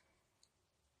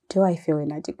 Do I feel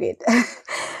inadequate?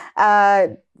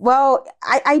 Well,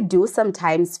 I do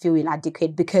sometimes feel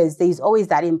inadequate because there's always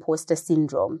that imposter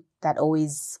syndrome that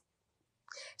always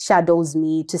shadows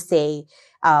me, to say,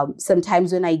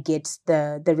 sometimes when I get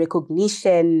the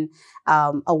recognition,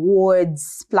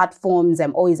 awards, platforms,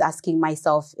 I'm always asking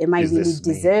myself, am I really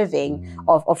deserving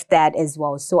of that as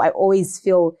well? So I always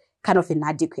feel kind of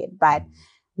inadequate. But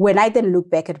when I then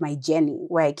look back at my journey,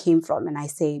 where I came from, and I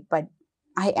say, but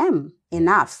I am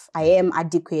enough. I am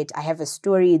adequate. I have a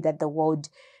story that the world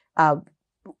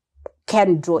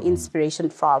can draw inspiration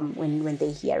from when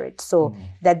they hear it. So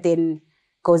that then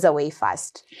goes away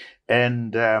fast.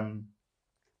 And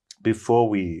before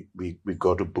we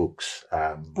go to books,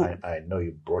 I know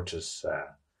you brought us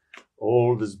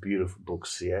all these beautiful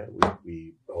books here.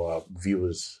 Our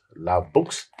viewers love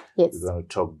books. Yes. We're going to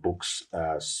talk books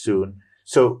soon.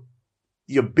 So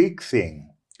your big thing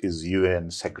is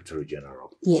UN Secretary General.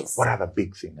 Yes. What other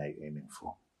big thing are you aiming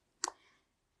for?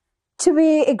 To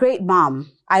be a great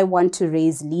mom. I want to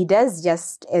raise leaders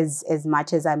just as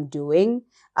much as I'm doing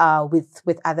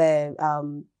with other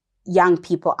young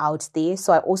people out there.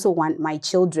 So I also want my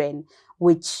children,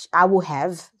 which I will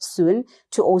have soon,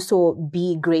 to also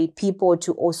be great people,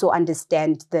 to also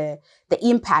understand the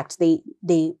impact they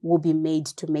will be made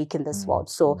to make in this world.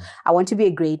 So I want to be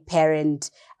a great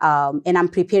parent, and I'm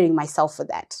preparing myself for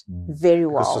that very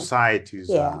well. Because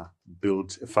societies are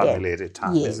built a family at a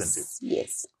time, isn't it?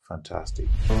 Yes. Fantastic.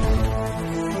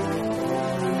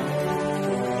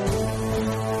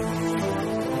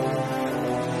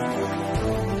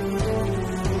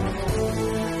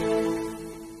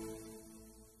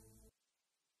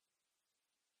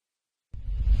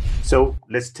 So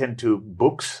let's turn to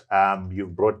books.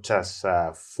 You've brought us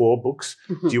 4 books.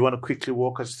 Do you want to quickly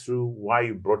walk us through why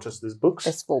you brought us these books?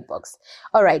 There's 4 books.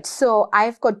 All right. So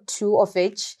I've got 2 of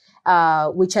each,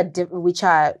 which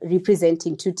are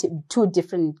representing two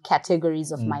different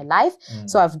categories of my life.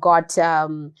 So I've got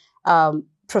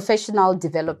professional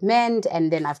development,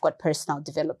 and then I've got personal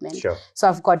development. Sure. So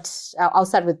I've got, I'll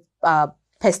start with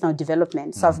personal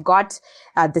development. So I've got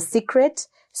The Secret,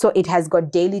 So it has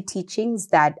got daily teachings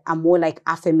that are more like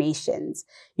affirmations.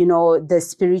 You know, the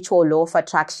spiritual law of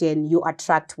attraction, you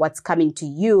attract what's coming to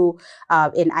you.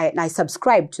 And I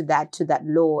subscribe to that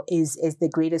law is the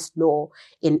greatest law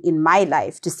in my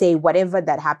life, to say whatever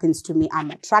that happens to me,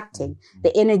 I'm attracting.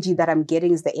 The energy that I'm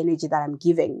getting is the energy that I'm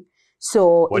giving.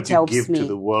 So what it you helps give me. to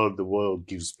the world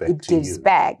gives back It to gives you.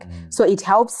 back. So it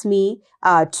helps me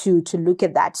to look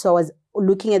at that. So I was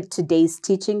looking at today's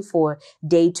teaching for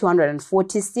day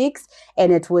 246,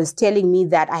 and it was telling me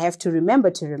that I have to remember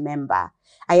to remember.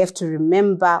 I have to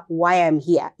remember why I'm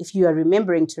here. If you are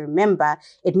remembering to remember,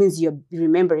 it means you're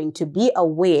remembering to be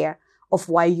aware of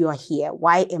why you are here.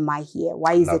 Why am I here?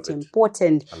 Why is it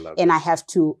important? And I have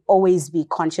to always be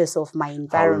conscious of my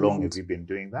environment. How long have you been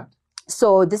doing that?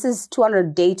 So this is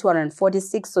day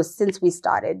 246. So since we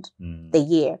started the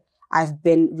year, I've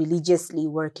been religiously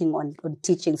working on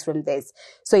teachings from this.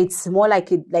 So it's more like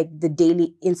the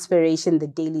daily inspiration, the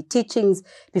daily teachings.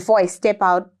 Before I step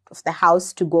out of the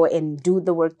house to go and do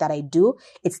the work that I do,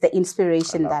 it's the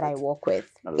inspiration that I walk with.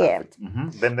 I love it.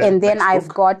 Then I've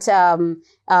got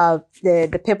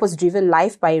the Purpose Driven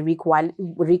Life by Rick Warren.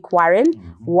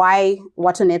 Why?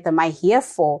 What on earth am I here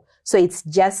for? So it's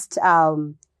just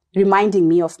reminding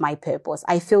me of my purpose.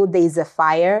 I feel there's a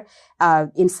fire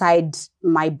inside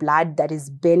my blood that is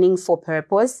burning for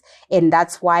purpose. And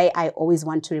that's why I always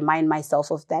want to remind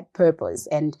myself of that purpose.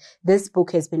 And this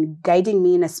book has been guiding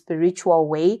me in a spiritual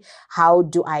way. How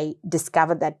do I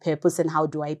discover that purpose and how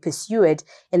do I pursue it?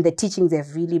 And the teachings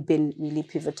have really been really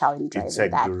pivotal in driving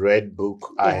that. It's a great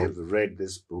book. Yeah. I have read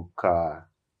this book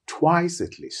twice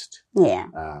at least. Yeah.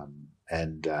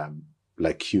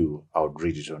 Like you, I would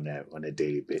read it on a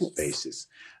daily basis.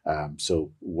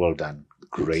 So well done.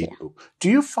 Great book. Do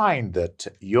you find that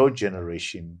your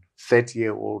generation,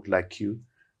 30-year-old like you,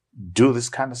 do this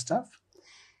kind of stuff?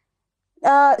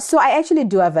 So I actually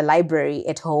do have a library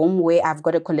at home where I've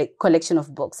got a collection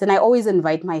of books. And I always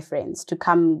invite my friends to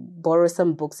come borrow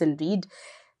some books and read.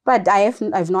 But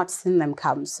I've not seen them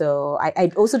come, so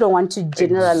I also don't want to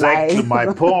generalize. Exactly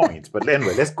my point. But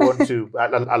anyway, let's go on to.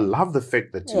 I love the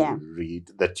fact that you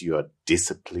read, that you are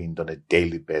disciplined on a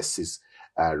daily basis.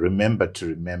 Remember to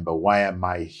remember, why am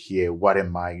I here? What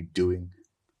am I doing?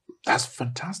 That's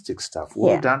fantastic stuff.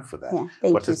 Well done for that. Yeah,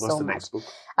 thank you so what's the much. Next book?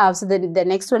 So the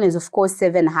next one is, of course,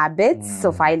 7 Habits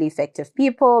of Highly Effective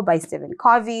People by Stephen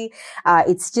Covey.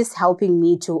 It's just helping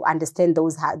me to understand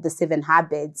the 7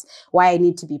 habits, why I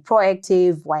need to be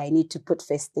proactive, why I need to put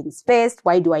first things first,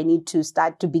 why do I need to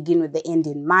start to begin with the end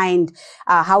in mind,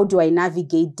 how do I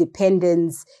navigate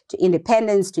dependence to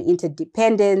independence to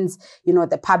interdependence,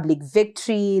 the public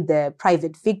victory, the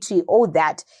private victory, all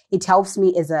that. It helps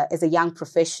me as a young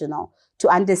professional to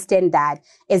understand that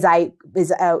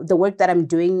the work that I'm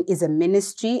doing is a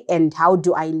ministry, and how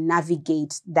do I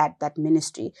navigate that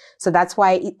ministry? So that's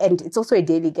why, and it's also a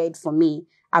daily guide for me.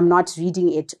 I'm not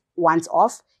reading it once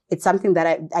off. It's something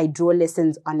that I draw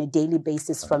lessons on a daily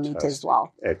basis from it as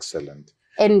well. Excellent.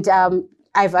 And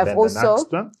I've also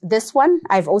this one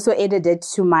I've also added it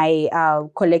to my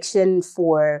collection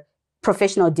for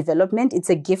professional development. It's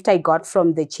a gift I got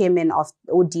from the chairman of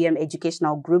ODM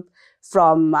Educational Group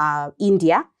from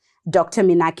India, Dr.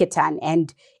 Minaketan.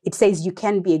 And it says, you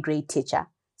can be a great teacher.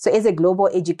 So as a global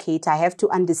educator, I have to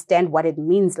understand what it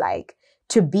means like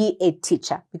to be a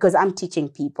teacher, because I'm teaching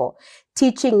people.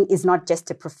 Teaching is not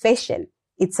just a profession.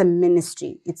 It's a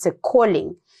ministry. It's a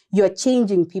calling. You're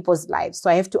changing people's lives. So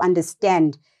I have to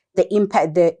understand the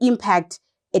impact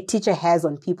a teacher has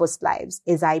on people's lives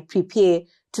as I prepare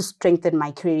to strengthen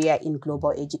my career in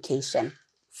global education.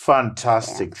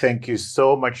 Fantastic. Yeah. Thank you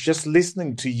so much. Just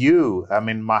listening to you, I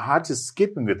mean, my heart is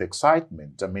skipping with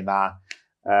excitement. I mean,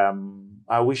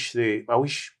 I wish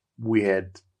we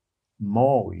had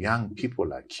more young people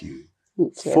like you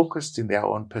focused in their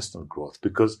own personal growth,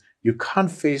 because you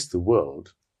can't face the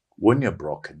world when you're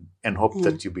broken and hope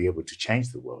that you'll be able to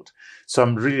change the world. So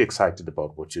I'm really excited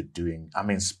about what you're doing.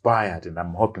 I'm inspired, and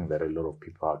I'm hoping that a lot of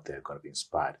people out there are going to be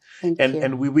inspired.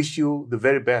 And we wish you the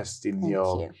very best in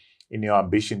your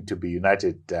ambition to be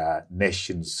United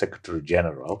Nations Secretary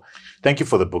General. Thank you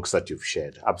for the books that you've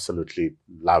shared. Absolutely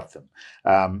love them.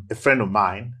 A friend of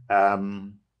mine,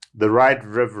 the Right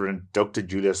Reverend Dr.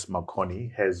 Julius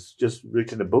Makoni, has just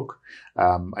written a book.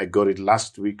 I got it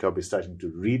last week. I'll be starting to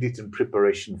read it in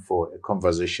preparation for a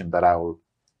conversation that I will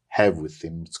have with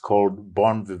him. It's called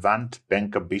Bon Vivant,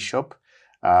 Banker Bishop,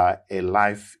 A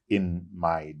Life in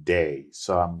My Day.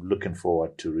 So I'm looking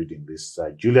forward to reading this.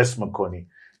 Julius Makoni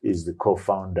is the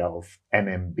co-founder of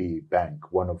NMB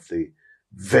Bank, one of the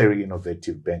very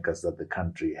innovative bankers that the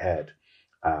country had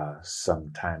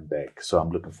some time back. So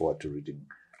I'm looking forward to reading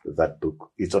that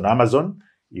book. It's on Amazon.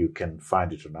 You can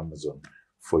find it on Amazon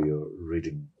for your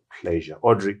reading pleasure.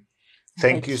 Audrey,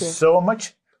 thank you so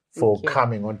much for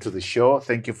coming onto the show.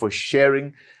 Thank you for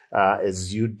sharing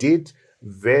as you did,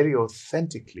 very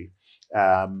authentically.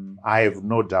 I have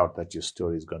no doubt that your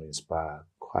story is going to inspire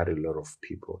quite a lot of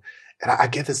people. And I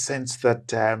get the sense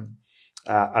that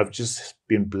I've just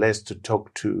been blessed to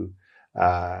talk to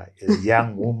a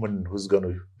young woman who's going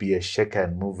to be a shaker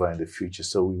and mover in the future.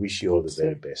 So we wish you all the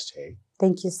very best. Hey,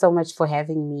 thank you so much for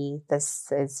having me. This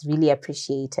is really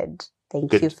appreciated.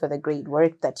 Thank you for the great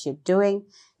work that you're doing,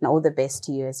 and all the best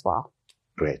to you as well.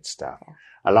 Great stuff. Yeah.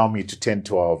 Allow me to turn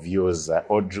to our viewers,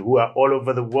 Audrey, who are all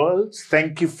over the world.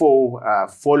 Thank you for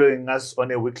following us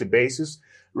on a weekly basis.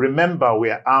 Remember, we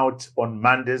are out on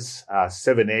Mondays,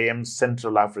 7 a.m.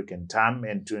 Central African time.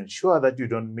 And to ensure that you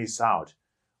don't miss out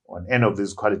on any of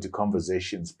these quality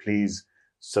conversations, please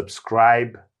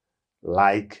subscribe,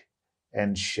 like,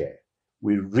 and share.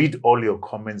 We read all your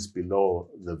comments below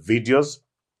the videos.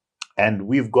 And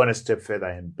we've gone a step further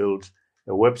and built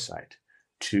a website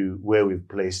to where we've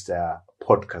placed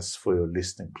podcasts for your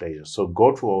listening pleasure. So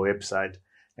go to our website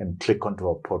and click onto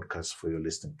our podcast for your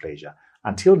listening pleasure.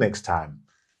 Until next time,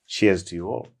 cheers to you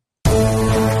all.